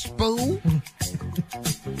damn spoon.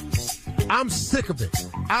 I'm sick of it.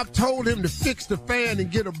 I've told him to fix the fan and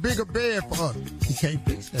get a bigger bed for us. He can't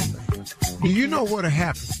fix that thing. Do you know what'll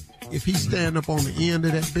happen if he stand up on the end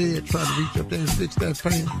of that bed trying to reach up there and fix that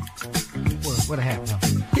fan? What'll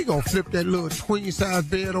happen? He gonna flip that little twin size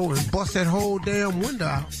bed over and bust that whole damn window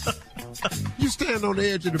out. You stand on the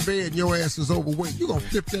edge of the bed and your ass is overweight. You gonna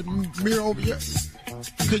flip that mirror over your...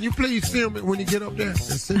 Can you please film it when you get up there and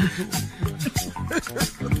send it to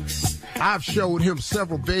him? I've showed him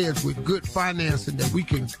several beds with good financing that we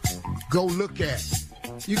can go look at.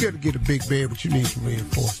 You got to get a big bed, but you need some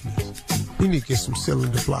reinforcements. You need to get some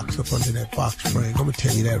cylinder blocks up under that box spring. I'm going to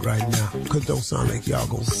tell you that right now, because it don't sound like y'all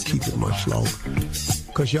going to keep it much longer,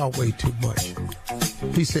 because y'all weigh too much.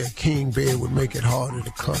 He said king bed would make it harder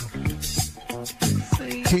to cuddle.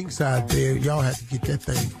 King size bed, y'all have to get that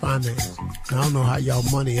thing financed. I don't know how y'all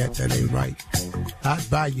money at that ain't right. I'd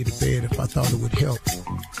buy you the bed if I thought it would help.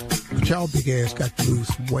 But y'all big ass got to lose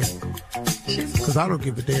some weight. Because I don't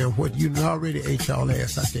give a damn what. You already ate y'all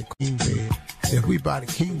ass out that queen bed. If we buy the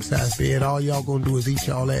king size bed, all y'all gonna do is eat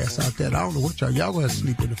y'all ass out there. I don't know what y'all gonna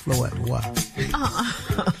sleep in the floor after a while.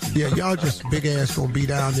 Yeah, y'all just big ass gonna be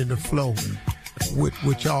down in the flow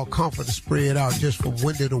with y'all comforter spread out just from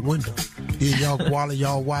window to window. Then y'all wallow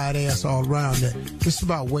y'all wide ass all around that. It's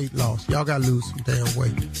about weight loss. Y'all gotta lose some damn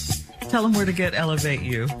weight. Tell him where to get Elevate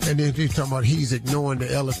You. And then he's talking about he's ignoring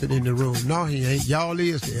the elephant in the room. No, he ain't. Y'all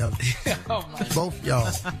is the elephant. Oh my. Both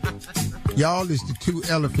y'all. Y'all is the two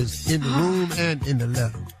elephants in the room and in the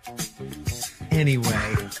letter.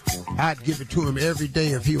 Anyway, I'd give it to him every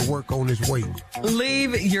day if he'll work on his weight.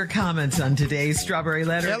 Leave your comments on today's Strawberry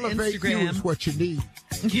Letter Elevate Instagram. You is what you need.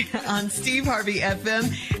 On Steve Harvey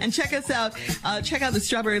FM. And check us out. Check out the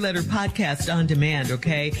Strawberry Letter podcast on demand,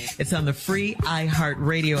 okay? It's on the free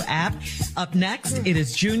iHeartRadio app. Up next, it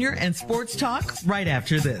is Junior and Sports Talk right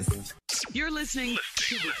after this. You're listening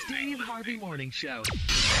to the Steve Harvey Morning Show.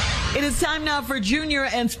 It is time now for Junior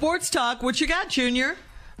and Sports Talk. What you got, Junior?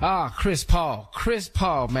 Chris Paul. Chris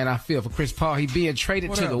Paul, man, I feel for Chris Paul. He's being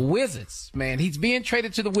traded to the Wizards, man. He's being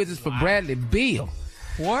traded to the Wizards for Bradley Beal.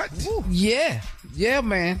 What? Yeah,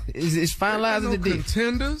 man. It's finalizing the deal.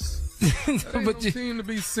 Contenders? But you team to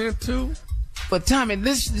be sent to. But Tommy,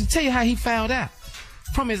 let's tell you how he found out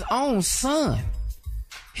from his own son.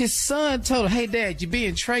 His son told him, "Hey, Dad, you're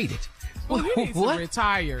being traded." Well, he needs to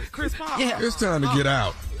retire. Chris Paul. Yeah, it's time to get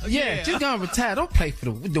out. Yeah, just gonna retire. Don't play for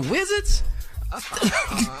the Wizards.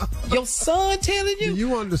 Your son telling you? Do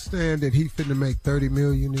you understand that he finna make $30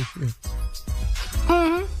 million this year?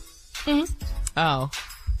 Oh.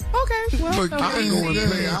 Okay. Well, but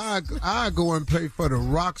I go and play for the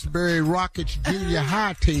Roxbury Rockets junior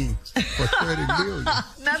high team for $30 million.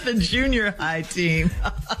 Not the junior high team.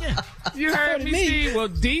 You heard me, Steve. Well,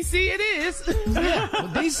 DC it is. Yeah, well,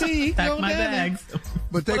 DC. Pack my bags.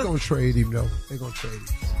 But they're going to trade him, though. They're going to trade him.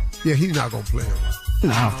 Yeah, he's not going to play him. No,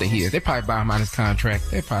 I don't think he is. They probably buy him out of his contract.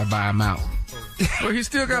 They probably buy him out. Well, he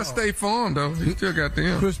still got State Farm, though. He still got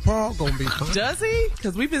them. Chris Paul going to be fine. Does he?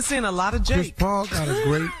 Because we've been seeing a lot of Jake. Chris Paul got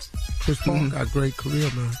a great career,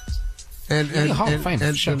 man. And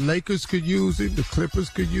the Lakers could use him. The Clippers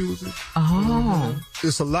could use him. Oh.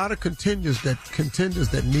 There's a lot of contenders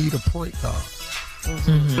that need a point guard.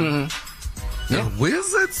 Mm-hmm. The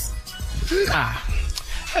Wizards?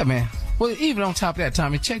 Hey, man. Well, even on top of that,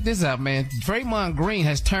 Tommy, check this out, man. Draymond Green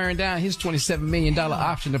has turned down his $27 million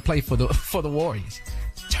option to play for the Warriors.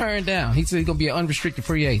 Turned down. He said he's going to be an unrestricted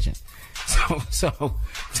free agent. So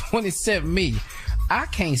 $27 million. I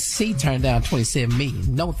can't see turn down $27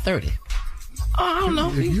 million. No 30. I don't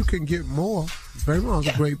know. If you can get more, Draymond's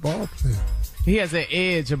a great ball player. He has an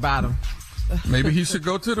edge about him. Maybe he should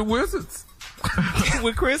go to the Wizards.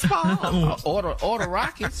 With Chris Paul. Or the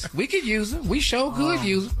Rockets. We could use him. We sure could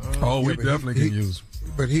use him. Oh, we definitely can use him.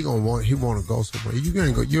 But he want to go somewhere.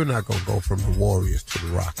 You're not gonna go from the Warriors to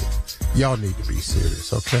the Rockets. Y'all need to be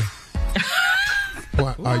serious, okay?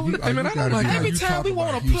 Every time we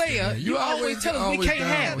want a player, you always tell us we can't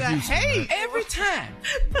have that. Hey, every time.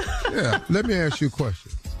 Yeah. Let me ask you a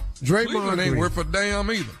question. Draymond ain't worth a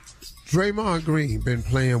damn either. Draymond Green been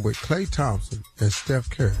playing with Klay Thompson and Steph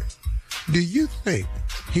Curry. Do you think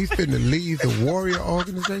he's finna leave the Warrior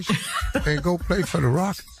organization and go play for the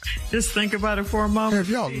Rockets? Just think about it for a moment. Have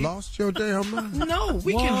y'all lost your damn mind? No,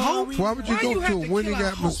 we can hope. Why would you go to a winning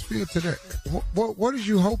atmosphere to that? What are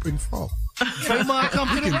you hoping for? Draymond come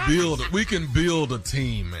to the Rockets. We can build a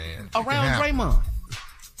team, man. Around Draymond.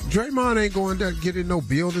 Draymond ain't going to get in no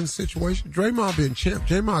building situation. Draymond been champ.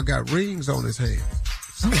 Draymond got rings on his hands.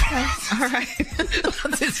 Okay. All right.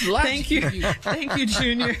 Thank you. Thank you,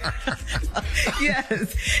 Junior.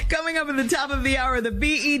 Yes. Coming up at the top of the hour, the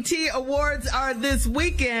BET Awards are this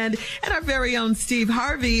weekend. And our very own Steve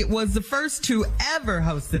Harvey was the first to ever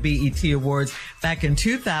host the BET Awards back in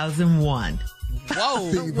 2001.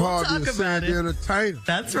 Whoa. Steve Harvey is the entertainer.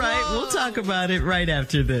 That's right. Whoa. We'll talk about it right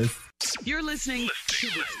after this. You're listening to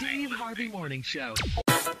the Steve Harvey Morning Show.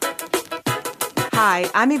 Hi,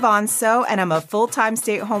 I'm Yvonne So, and I'm a full-time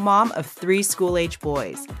stay-at-home mom of 3 school-age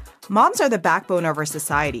boys. Moms are the backbone of our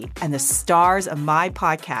society and the stars of my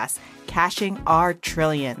podcast, Cashing Our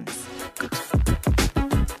Trillions.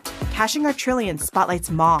 Cashing Our Trillions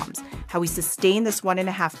spotlights moms, how we sustain this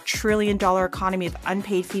 $1.5 trillion economy of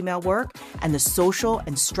unpaid female work, and the social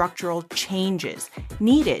and structural changes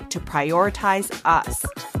needed to prioritize us.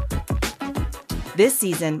 This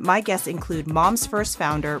season, my guests include Moms First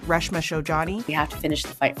founder Reshma Shojani. We have to finish the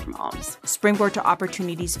fight for moms. Springboard to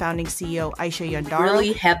Opportunities founding CEO Aisha Yandaro.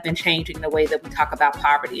 Really have been changing the way that we talk about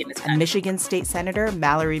poverty in this country. And Michigan State Senator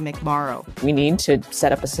Mallory McMorrow. We need to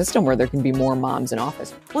set up a system where there can be more moms in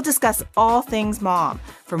office. We'll discuss all things mom,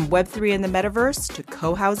 from Web3 and the metaverse to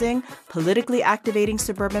co-housing, politically activating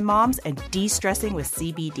suburban moms, and de-stressing with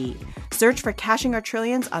CBD. Search for Cashing Our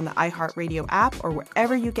Trillions on the iHeartRadio app or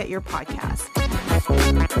wherever you get your podcasts.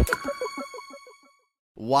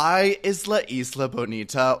 Why is La Isla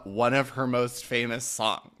Bonita one of her most famous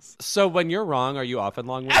songs? So when you're wrong, are you often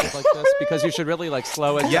long-winded like this? Because you should really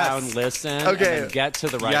slow it down, listen, and then get to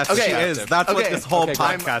the right Yes, perspective. she is. That's what this whole good.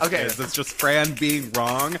 podcast is. It's just Fran being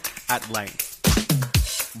wrong at length.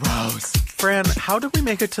 Rose. Fran, how did we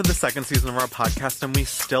make it to the second season of our podcast and we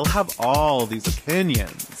still have all these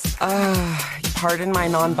opinions? Pardon my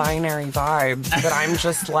non-binary vibes, but I'm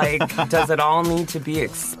just like, does it all need to be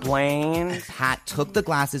explained? Hat took the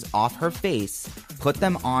glasses off her face, put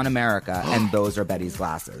them on America, and those are Betty's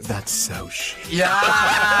glasses. That's so shit.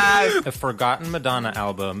 Yes! A forgotten Madonna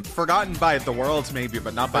album. Forgotten by the world, maybe,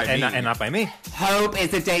 but not by me. And not by me. Hope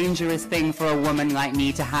is a dangerous thing for a woman like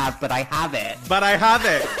me to have, but I have it. But I have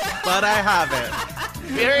it. But I have it.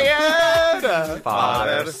 Period!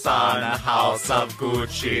 Father, son, house of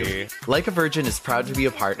Gucci. Like a Virgin is proud to be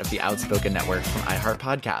a part of the Outspoken Network from iHeart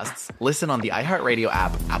Podcasts. Listen on the iHeartRadio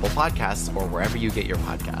app, Apple Podcasts, or wherever you get your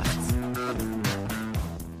podcasts.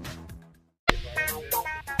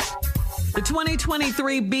 The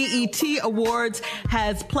 2023 BET Awards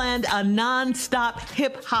has planned a non-stop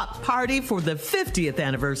hip-hop party for the 50th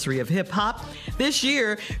anniversary of hip-hop. This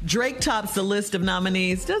year, Drake tops the list of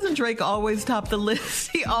nominees. Doesn't Drake always top the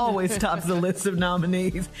list? He always tops the list of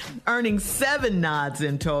nominees, earning 7 nods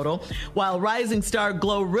in total, while rising star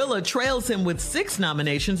Glorilla trails him with 6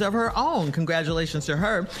 nominations of her own. Congratulations to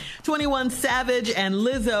her. 21 Savage and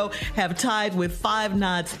Lizzo have tied with 5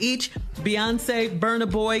 nods each. Beyonce, Burna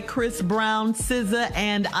Boy, Chris Brown, SZA,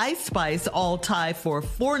 and Ice Spice all tie for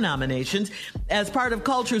 4 nominations. As part of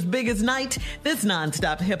Culture's biggest night, this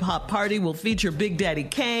nonstop hip-hop party will feature Big Daddy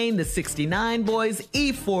Kane, the 69 Boys,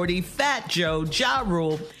 E40, Fat Joe, Ja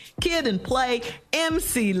Rule, Kid and Play,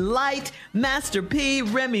 MC Light, Master P,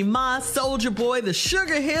 Remy Ma, Soulja Boy, the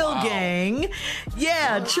Sugar Hill Gang,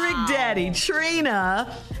 Trick Daddy,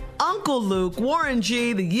 Trina, Uncle Luke, Warren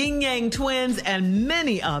G, the Yin Yang Twins, and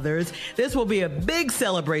many others. This will be a big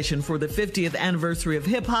celebration for the 50th anniversary of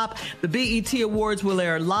hip-hop. The BET Awards will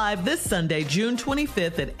air live this Sunday, June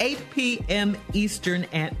 25th at 8 p.m. Eastern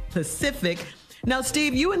and Pacific. Now,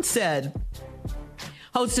 Steve, you and Sid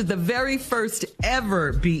hosted the very first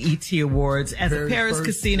ever BET Awards at the Paris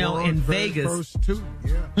Casino in Vegas. First two,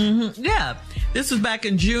 yeah. Mm-hmm, yeah. This was back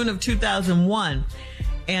in June of 2001.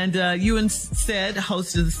 And you and Sid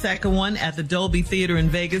hosted the second one at the Dolby Theater in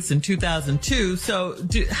Vegas in 2002. So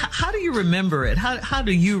how do you remember it? How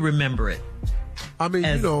do you remember it? I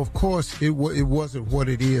mean, of course, it wasn't what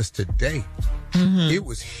it is today. Mm-hmm. It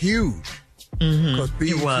was huge. Because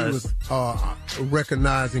BET was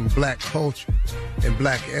recognizing black culture and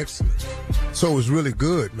black excellence. So it was really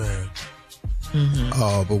good, man.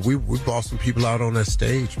 Mm-hmm. But we brought some people out on that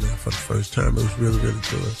stage, man, for the first time. It was really, really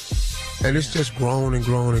good. And it's just grown and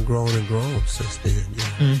grown and grown and grown since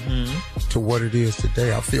then, to what it is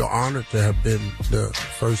today. I feel honored to have been the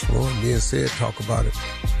first one. Me and Sid talk about it.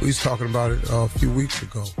 We was talking about it a few weeks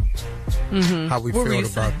ago. How we felt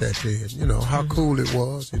about that then. How cool it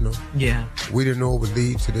was, Yeah. We didn't know it would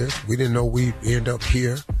lead to this. We didn't know we'd end up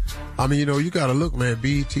here. I mean, you got to look, man,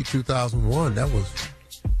 BET 2001, that was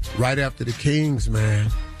right after the Kings,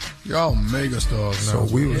 man. Y'all mega stars now.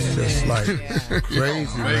 So we was just like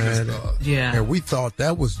crazy, man. Yeah. And we thought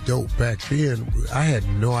that was dope back then. I had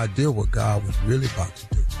no idea what God was really about to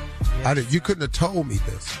do. You couldn't have told me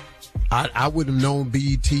this. I wouldn't have known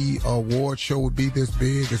BET award show would be this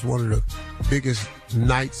big. It's one of the biggest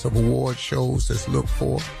nights of award shows that's looked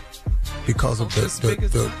for because of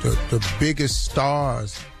the biggest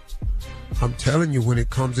stars. I'm telling you, when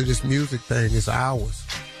it comes to this music thing, it's ours.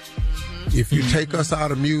 If you take us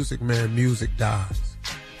out of music, man, music dies.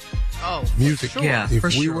 Oh, music. Sure. Yeah, if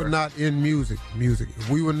we were not in music. If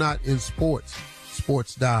we were not in sports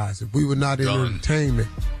dies. If we were not in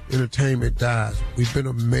entertainment dies. We've been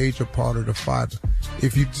a major part of the fiber.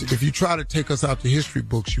 If you try to take us out the history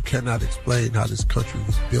books, you cannot explain how this country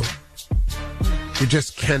was built. You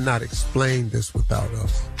just cannot explain this without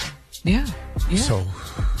us. Yeah. So,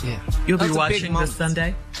 You'll be watching this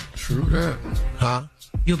Sunday? True that. Huh?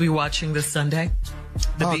 You'll be watching this Sunday?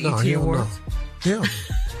 The BET Awards? Yeah.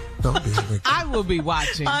 Don't be wicked. I will be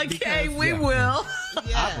watching. Okay, we will.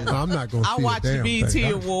 Yes. I'm not going to see I watch a damn the BET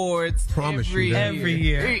thing. Awards Every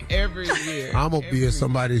year. Every year. I'm going to be at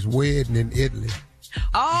somebody's wedding in Italy.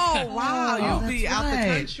 Oh, wow. You'll be out the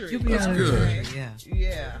country. You'll be out good.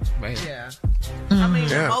 Yeah. Right. Yeah. I mean,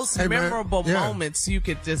 Yeah. the most Hey, man. memorable Yeah. moments you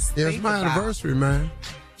could just Yeah, think it's my about. anniversary, man.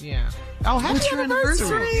 Yeah. Oh, happy What's your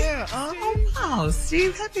anniversary? Yeah. Oh, wow.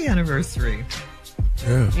 Steve, happy anniversary.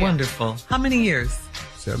 Yeah. Wonderful. How many years?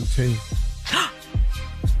 17.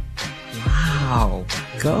 Wow.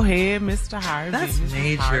 Go ahead, Mr. Harvey. That's Mrs.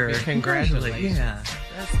 major. Harvey, congratulations. Yeah.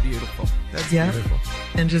 That's beautiful. That's Yeah. beautiful.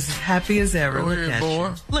 And just as happy as ever. Go Look ahead, at boy.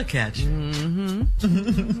 you. Look at you.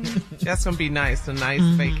 Mm-hmm. That's going to be nice. A nice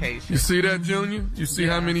vacation. You see that, Junior? You see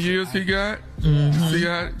how many years he got? See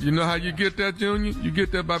how, you know how you get that, Junior? You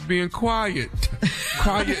get that by being quiet.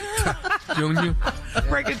 Quiet, Junior.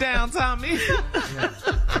 Break it down, Tommy.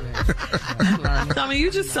 Tommy,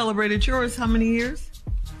 you just celebrated yours. How many years?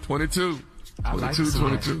 22. I like 22, to see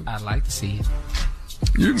 22. it. I like to see it.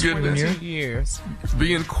 You can get 22 that. years.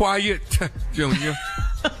 Being quiet, Junior.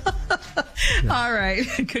 All right.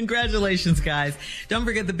 Congratulations, guys. Don't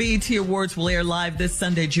forget the BET Awards will air live this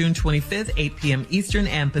Sunday, June 25th, 8 p.m. Eastern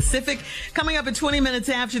and Pacific. Coming up at 20 minutes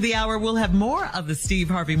after the hour, we'll have more of the Steve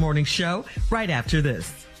Harvey Morning Show right after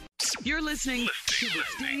this. You're listening to the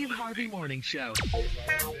Steve Harvey Morning Show.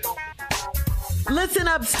 Listen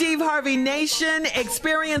up, Steve Harvey Nation.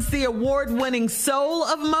 Experience the award-winning Soul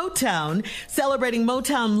of Motown, celebrating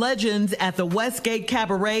Motown legends at the Westgate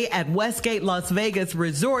Cabaret at Westgate Las Vegas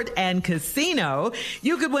Resort and Casino.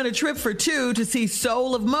 You could win a trip for two to see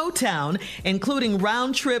Soul of Motown, including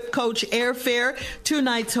round-trip coach airfare, 2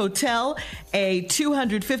 nights hotel, a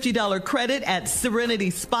 $250 credit at Serenity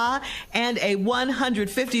Spa, and a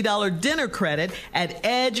 $150 dinner credit at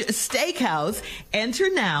Edge Steakhouse. Enter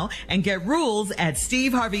now and get rules at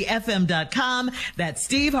SteveHarveyFM.com. That's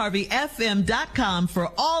SteveHarveyFM.com for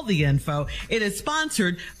all the info. It is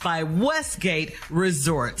sponsored by Westgate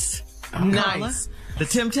Resorts. Nice. The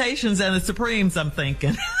Temptations and the Supremes, I'm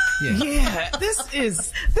thinking. Yeah, this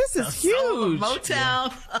is huge.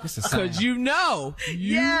 Motown. Because you know,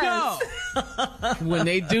 when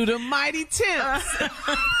they do the Mighty Temps,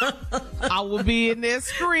 I will be in there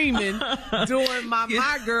screaming, doing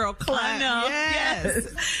my girl clap. I know. Yes.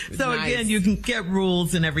 So Nice. again, you can get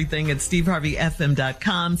rules and everything at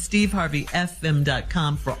SteveHarveyFM.com,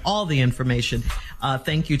 SteveHarveyFM.com for all the information.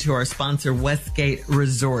 Thank you to our sponsor, Westgate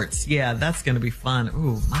Resorts. Yeah, that's going to be fun.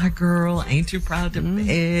 Ooh, my girl, Ain't Too Proud to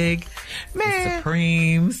Beg, Man. the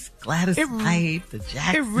Supremes, Gladys Knight, the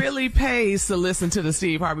Jacksons. It really pays to listen to the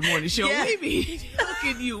Steve Harvey Morning Show. Yeah. We be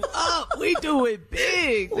hooking you up. We do it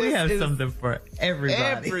big. We This have is something for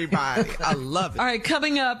everybody. Everybody. I love it. All right,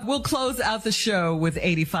 coming up, we'll close out the show with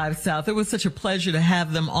 85 South. It was such a pleasure to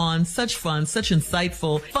have them on. Such fun, such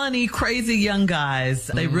insightful, funny, crazy young guys.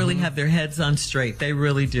 They really have their heads on straight. They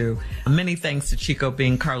really do. Many thanks to Chico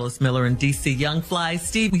Bean, Carlos Miller, and DC Youngfly.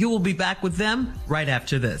 Steve, you will be back with them right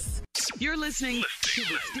after this. You're listening to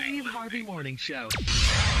the Steve Harvey Morning Show.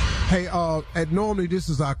 Hey, normally this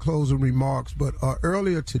is our closing remarks, but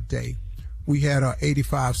earlier today we had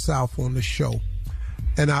 85 South on the show,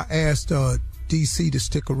 and I asked DC to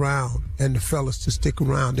stick around and the fellas to stick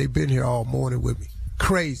around. They've been here all morning with me.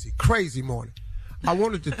 Crazy morning. I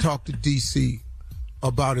wanted to talk to DC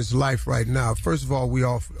about his life right now. First of all, we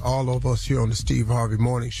offer, all of us here on the Steve Harvey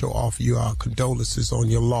Morning Show, offer you our condolences on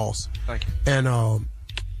your loss. Thank you. And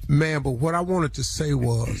man, but what I wanted to say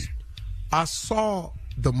was, I saw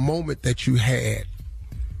the moment that you had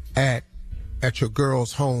at your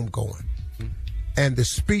girl's home going, and the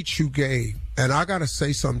speech you gave. And I gotta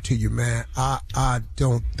say something to you, man. I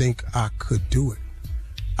don't think I could do it.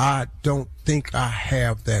 I don't think I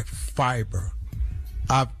have that fiber.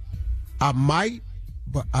 I might,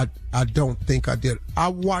 but I don't think I did. I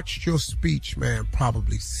watched your speech, man,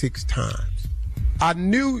 probably 6 times. I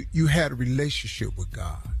knew you had a relationship with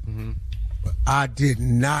God, but I did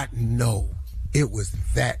not know it was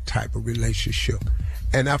that type of relationship.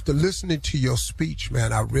 And after listening to your speech,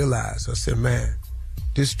 man, I realized, I said, man,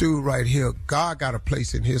 this dude right here, God got a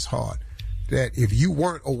place in his heart that if you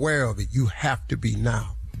weren't aware of it, you have to be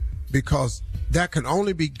now. Because that can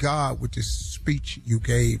only be God with this speech you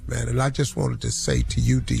gave, man. And I just wanted to say to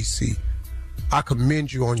you, DC, I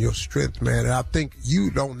commend you on your strength, man. And I think you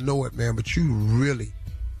don't know it, man, but you really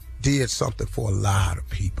did something for a lot of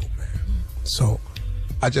people, man. So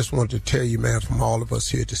I just wanted to tell you, man, from all of us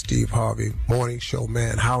here at the Steve Harvey Morning Show,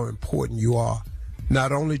 man, how important you are,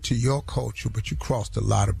 not only to your culture, but you crossed a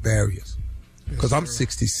lot of barriers. Because I'm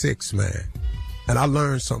 66, man, and I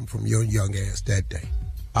learned something from your young ass that day.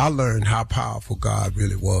 I learned how powerful God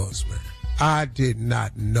really was, man. I did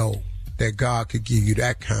not know that God could give you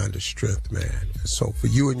that kind of strength, man. And so for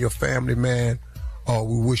you and your family, man,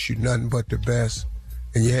 we wish you nothing but the best.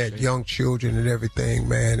 And you had young children and everything,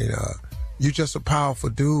 man. And you're just a powerful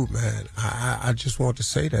dude, man. I just want to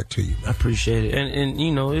say that to you, man. I appreciate it. And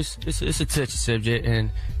you know, it's a touchy subject, and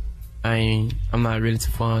I'm not really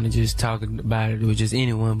too fond of just talking about it with just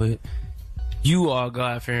anyone, but you are a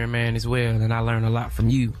God-fearing man as well, and I learned a lot from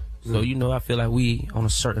you. So, you know, I feel like we on a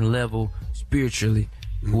certain level spiritually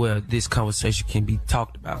where this conversation can be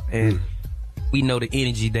talked about. And we know the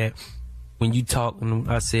energy that when you talk, and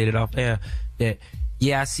I said it off air, that,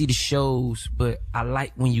 yeah, I see the shows, but I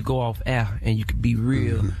like when you go off air and you can be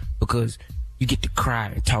real because you get to cry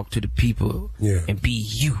and talk to the people and be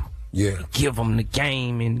you. Yeah. And give them the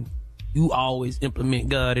game, and you always implement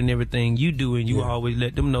God in everything you do, and you always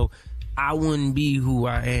let them know, I wouldn't be who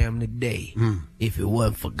I am today if it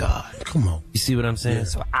wasn't for God. Come on. You see what I'm saying? Yeah.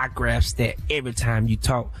 So I grasp that every time you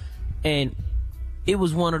talk. And it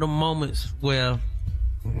was one of the moments where,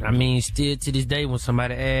 I mean, still to this day when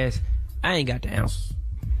somebody asks, I ain't got the answers.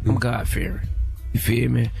 I'm God-fearing. You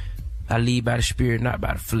feel me? I lead by the spirit, not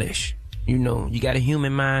by the flesh. You know, you got a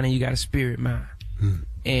human mind and you got a spirit mind.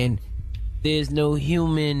 And there's no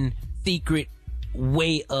human secret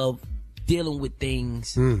way of dealing with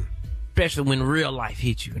things, especially when real life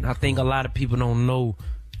hits you. And I think a lot of people don't know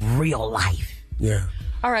real life. Yeah.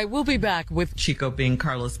 All right, we'll be back with Chico Bean,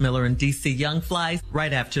 Carlos Miller, and DC Young Flies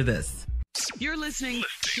right after this. You're listening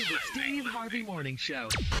to the Steve Harvey Morning Show.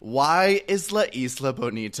 Why is La Isla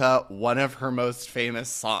Bonita one of her most famous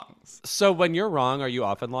songs? So when you're wrong, are you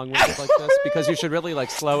often long-winded like this? Because you should really like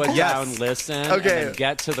slow it down, listen, and then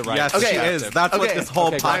get to the right perspective. Yes, she is. That's what this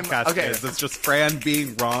whole podcast is. It's just Fran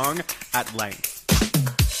being wrong at length.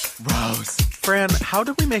 Rose. Fran, how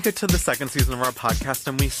did we make it to the second season of our podcast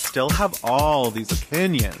and we still have all these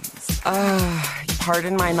opinions?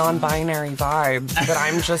 Pardon my non-binary vibes, but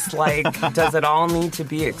I'm just like, does it all need to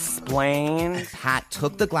be explained? Pat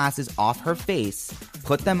took the glasses off her face,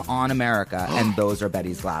 put them on America, and those are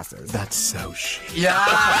Betty's glasses. That's so shit.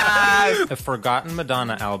 Yes! A forgotten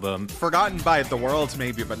Madonna album. Forgotten by the world,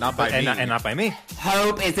 maybe, but not by me. And not by me.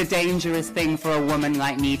 Hope is a dangerous thing for a woman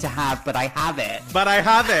like me to have, but I have it. But I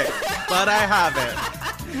have it. But I have it.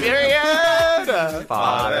 Period.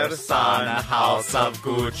 Father, son, a house of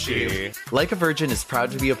Gucci. Like a Virgin is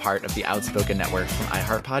proud to be a part of the Outspoken Network from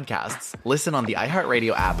iHeart Podcasts. Listen on the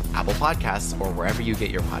iHeartRadio app, Apple Podcasts, or wherever you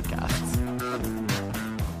get your podcasts.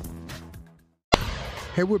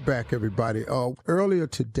 Hey, we're back, everybody. Earlier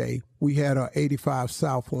today, we had 85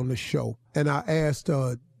 South on the show, and I asked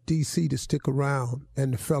DC to stick around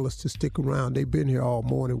and the fellas to stick around. They've been here all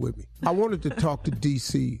morning with me. I wanted to talk to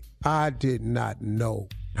DC. I did not know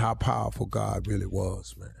how powerful God really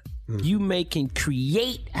was, man. You can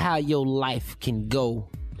create how your life can go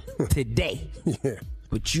today.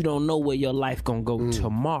 But you don't know where your life gonna go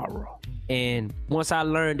tomorrow. And once I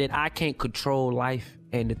learned that I can't control life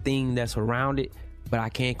and the thing that's around it, but I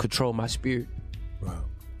can't control my spirit. Wow.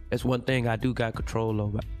 That's one thing I do got control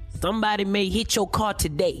over. Somebody may hit your car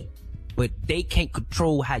today, but they can't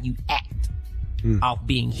control how you act off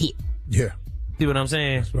being hit. Yeah. See what I'm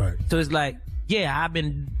saying? That's right. So it's like, yeah, I've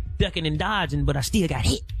been ducking and dodging, but I still got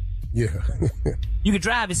hit. Yeah. You can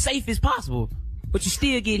drive as safe as possible, but you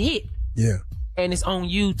still get hit. Yeah. And it's on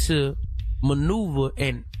you to maneuver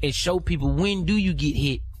and show people when do you get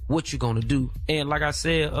hit, what you're gonna do. And like I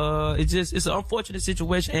said, it's an unfortunate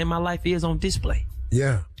situation, and my life is on display.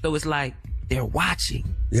 Yeah. So it's like they're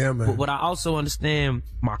watching. Yeah, man. But I also understand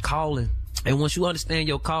my calling. And once you understand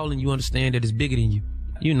your calling, you understand that it's bigger than you.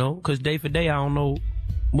 You know, because day for day, I don't know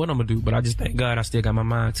what I'm going to do, but I just thank God I still got my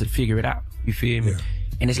mind to figure it out. You feel me? Yeah.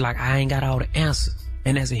 And it's like I ain't got all the answers.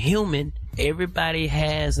 And as a human, everybody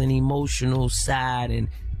has an emotional side, and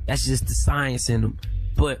that's just the science in them.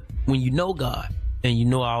 But when you know God, and you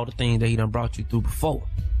know all the things that he done brought you through before,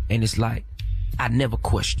 and it's like, I never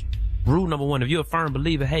question. Rule number one, if you're a firm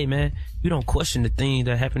believer, hey man, you don't question the things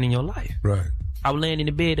that happen in your life. Right. I was laying in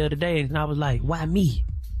the bed the other day and I was like, why me?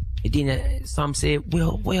 And then some said,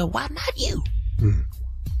 well, why not you?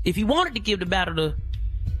 If he wanted to give the battle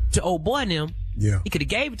to old boy and them, he could have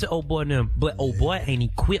gave it to old boy and them, but old boy ain't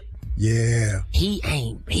equipped. Yeah. He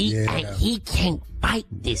can't fight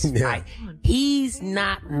this fight. He's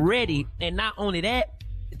not ready. And not only that,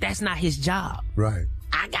 that's not his job. Right.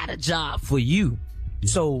 I got a job for you.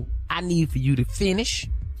 So I need for you to finish,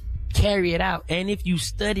 carry it out. And if you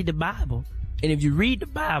study the Bible and if you read the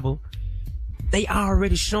Bible, they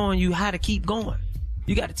already showing you how to keep going.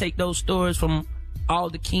 You got to take those stories from all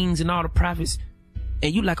the kings and all the prophets,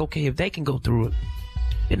 and you like, okay, if they can go through it,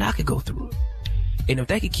 then I could go through it. And if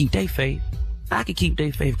they could keep their faith, I could keep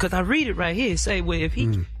their faith. Because I read it right here. It say, well, if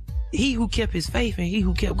he who kept his faith and he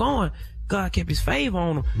who kept going, God kept his favor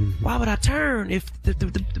on him. Why would I turn if the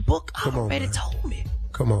book already told me?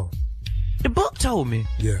 Come on. The book told me.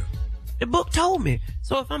 Yeah. The book told me.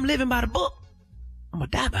 So if I'm living by the book, I'm going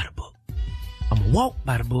to die by the book. I'm going to walk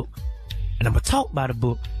by the book. And I'm going to talk by the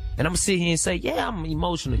book. And I'm going to sit here and say, yeah, I'm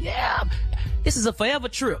emotional. Yeah, this is a forever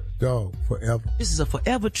trip. Go, forever. This is a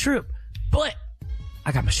forever trip. But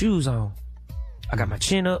I got my shoes on. I got my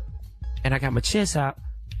chin up. And I got my chest out.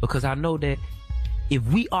 Because I know that if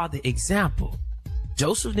we are the example,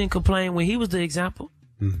 Joseph didn't complain when he was the example.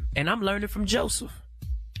 And I'm learning from Joseph.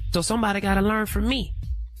 So somebody got to learn from me.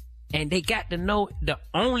 And they got to know the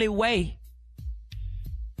only way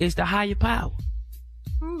is the higher power.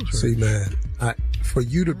 See, man, for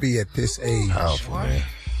you to be at this age,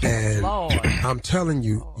 and I'm telling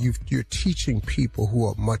you, you're teaching people who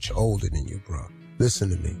are much older than you, bro. Listen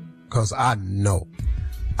to me, because I know.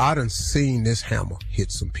 I done seen this hammer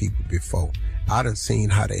hit some people before. I done seen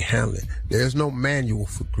how they handle it. There's no manual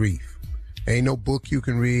for grief. Ain't no book you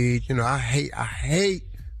can read. You know, I hate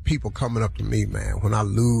people coming up to me, man, when I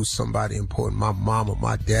lose somebody important, my mama,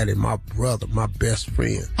 my daddy, my brother, my best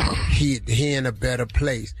friend. He in a better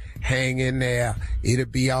place. Hang in there. It'll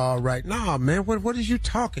be all right. Nah, man, what is you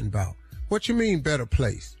talking about? What you mean better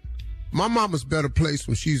place? My mama's better place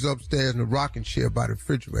when she's upstairs in the rocking chair by the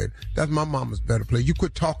refrigerator. That's my mama's better place. You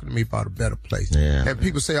quit talking to me about a better place. Yeah. And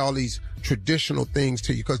people say all these traditional things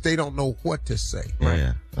to you because they don't know what to say.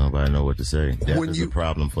 Yeah, nobody know what to say. Death is a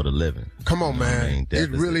problem for the living. Come on, man. I mean, it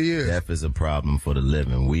really is. Death is a problem for the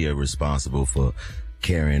living. We are responsible for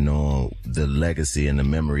carrying on the legacy and the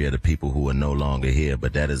memory of the people who are no longer here.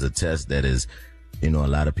 But that is a test that is, you know, a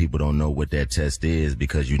lot of people don't know what that test is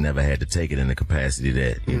because you never had to take it in the capacity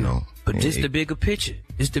that, you know. But this the bigger picture.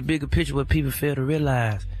 It's the bigger picture what people fail to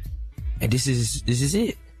realize. And this is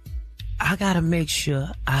it. I gotta make sure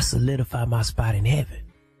I solidify my spot in heaven.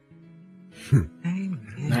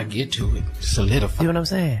 Not get to it. Solidify. You know what I'm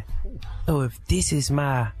saying? So if this is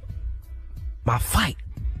my fight,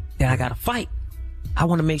 then I gotta fight. I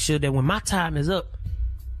want to make sure that when my time is up,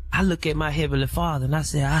 I look at my Heavenly Father and I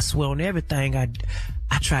say, I swear on everything I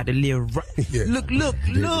tried to live right. Yeah. Look,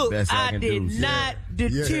 I did not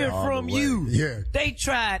deter from you. Yeah. They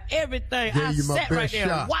tried everything. I sat right there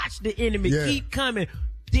and watched the enemy keep coming.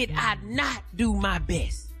 Did I not do my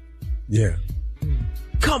best? Yeah.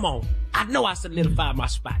 Come on. I know I solidified my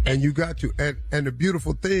spot. And you got to. And the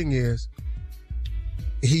beautiful thing is,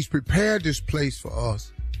 he's prepared this place for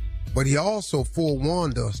us, but he also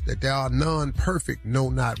forewarned us that there are none perfect, no,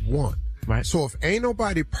 not one. Right. So if ain't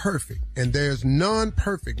nobody perfect and there's none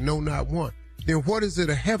perfect, no, not one, then what is it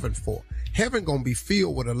a heaven for? Heaven gonna be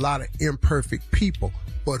filled with a lot of imperfect people,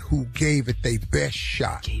 but who gave it their best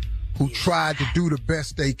shot, who tried to do the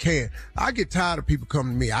best they can. I get tired of people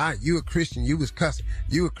coming to me. You a Christian, you was cussing.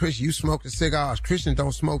 You a Christian, you smoked cigars. Christians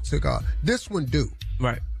don't smoke cigars. This one do.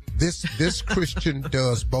 Right. This Christian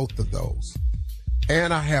does both of those.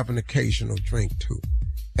 And I have an occasional drink too.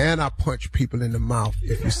 And I punch people in the mouth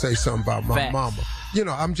if you say something about my mama. You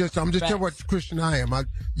know, I'm just telling what Christian I am.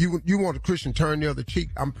 You want a Christian turn the other cheek?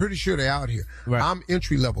 I'm pretty sure they're out here. Right. I'm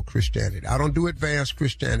entry level Christianity. I don't do advanced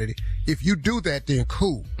Christianity. If you do that, then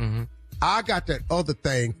cool. Mm-hmm. I got that other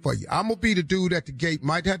thing for you. I'm gonna be the dude at the gate.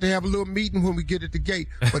 Might have to have a little meeting when we get at the gate,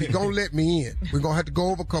 but he gonna let me in. We're gonna have to go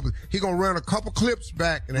over a couple. He gonna run a couple clips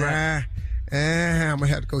back, and I'm gonna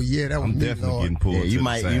have to go. Yeah, that was I'm me, definitely Lord. getting pulled. Yeah, you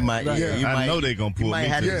might. I know they're gonna pull me. You might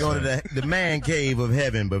have to to go to the man cave of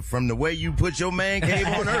heaven, but from the way you put your man cave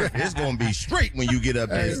on earth, it's gonna be straight when you get up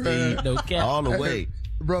there, Steve. All the way.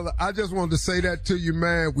 Brother, I just wanted to say that to you,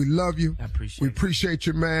 man. We love you. We appreciate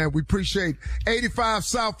you, man. We appreciate 85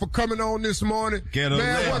 South for coming on this morning. Ghetto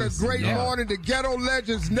man, Legends. What a great morning. The Ghetto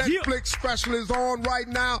Legends Netflix special is on right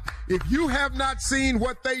now. If you have not seen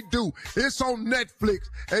what they do, it's on Netflix,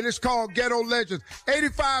 and it's called Ghetto Legends.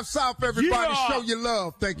 85 South, everybody. Show your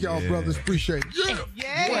love. Thank y'all, brothers. Appreciate it.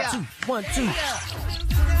 Yeah. 1, 2.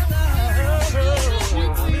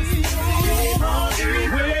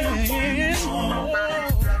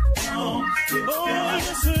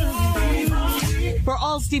 For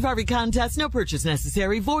all Steve Harvey contests, no purchase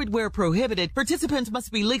necessary, void where prohibited. Participants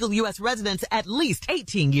must be legal U.S. residents at least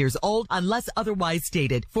 18 years old unless otherwise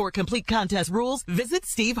stated. For complete contest rules, visit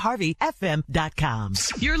SteveHarveyFM.com.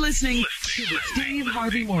 You're listening to the Steve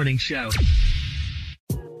Harvey Morning Show.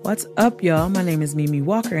 What's up, y'all? My name is Mimi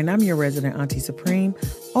Walker, and I'm your resident Auntie Supreme.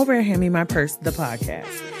 over at Hand Me My Purse, the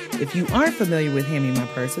podcast. If you aren't familiar with Hand Me My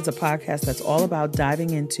Purse, it's a podcast that's all about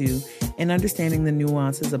diving into and understanding the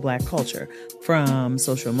nuances of Black culture, from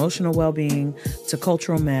social-emotional well-being to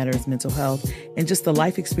cultural matters, mental health, and just the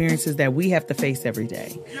life experiences that we have to face every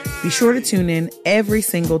day. Be sure to tune in every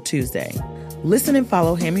single Tuesday. Listen and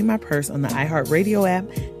follow Hand Me My Purse on the iHeartRadio app,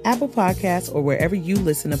 Apple Podcasts, or wherever you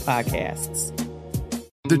listen to podcasts.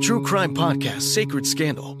 The true crime podcast Sacred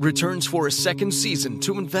Scandal returns for a second season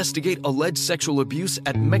to investigate alleged sexual abuse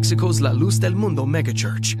at Mexico's La Luz del Mundo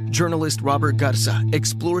megachurch. Journalist Robert Garza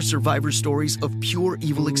explores survivor stories of pure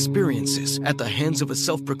evil experiences at the hands of a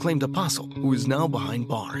self-proclaimed apostle who is now behind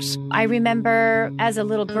bars. I remember as a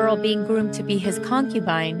little girl being groomed to be his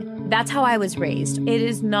concubine. That's how I was raised. It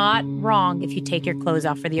is not wrong if you take your clothes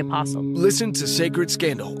off for the apostle. Listen to Sacred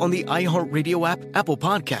Scandal on the iHeartRadio app, Apple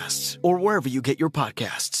Podcasts, or wherever you get your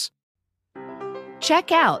podcasts.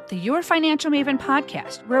 Check out the Your Financial Maven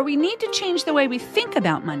podcast, where we need to change the way we think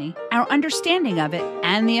about money, our understanding of it,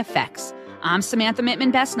 and the effects. I'm Samantha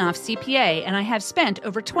Mittman-Besnoff, CPA, and I have spent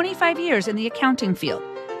over 25 years in the accounting field.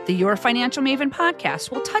 The Your Financial Maven podcast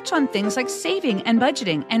will touch on things like saving and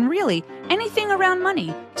budgeting and really anything around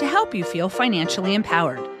money to help you feel financially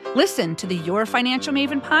empowered. Listen to the Your Financial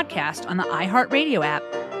Maven podcast on the iHeartRadio app,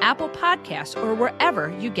 Apple Podcasts, or wherever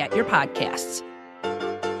you get your podcasts.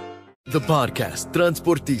 The podcast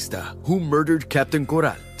Transportista, Who Murdered Captain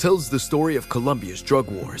Corral, tells the story of Colombia's drug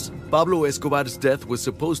wars. Pablo Escobar's death was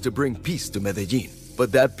supposed to bring peace to Medellin,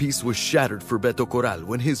 but that peace was shattered for Beto Corral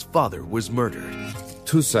when his father was murdered.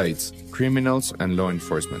 Two sides, criminals and law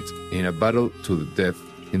enforcement, in a battle to the death.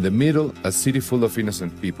 In the middle, a city full of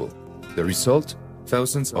innocent people. The result?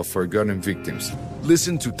 Thousands of forgotten victims.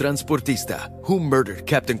 Listen to Transportista, Who Murdered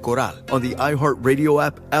Captain Corral on the iHeartRadio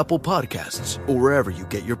app, Apple Podcasts, or wherever you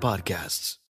get your podcasts.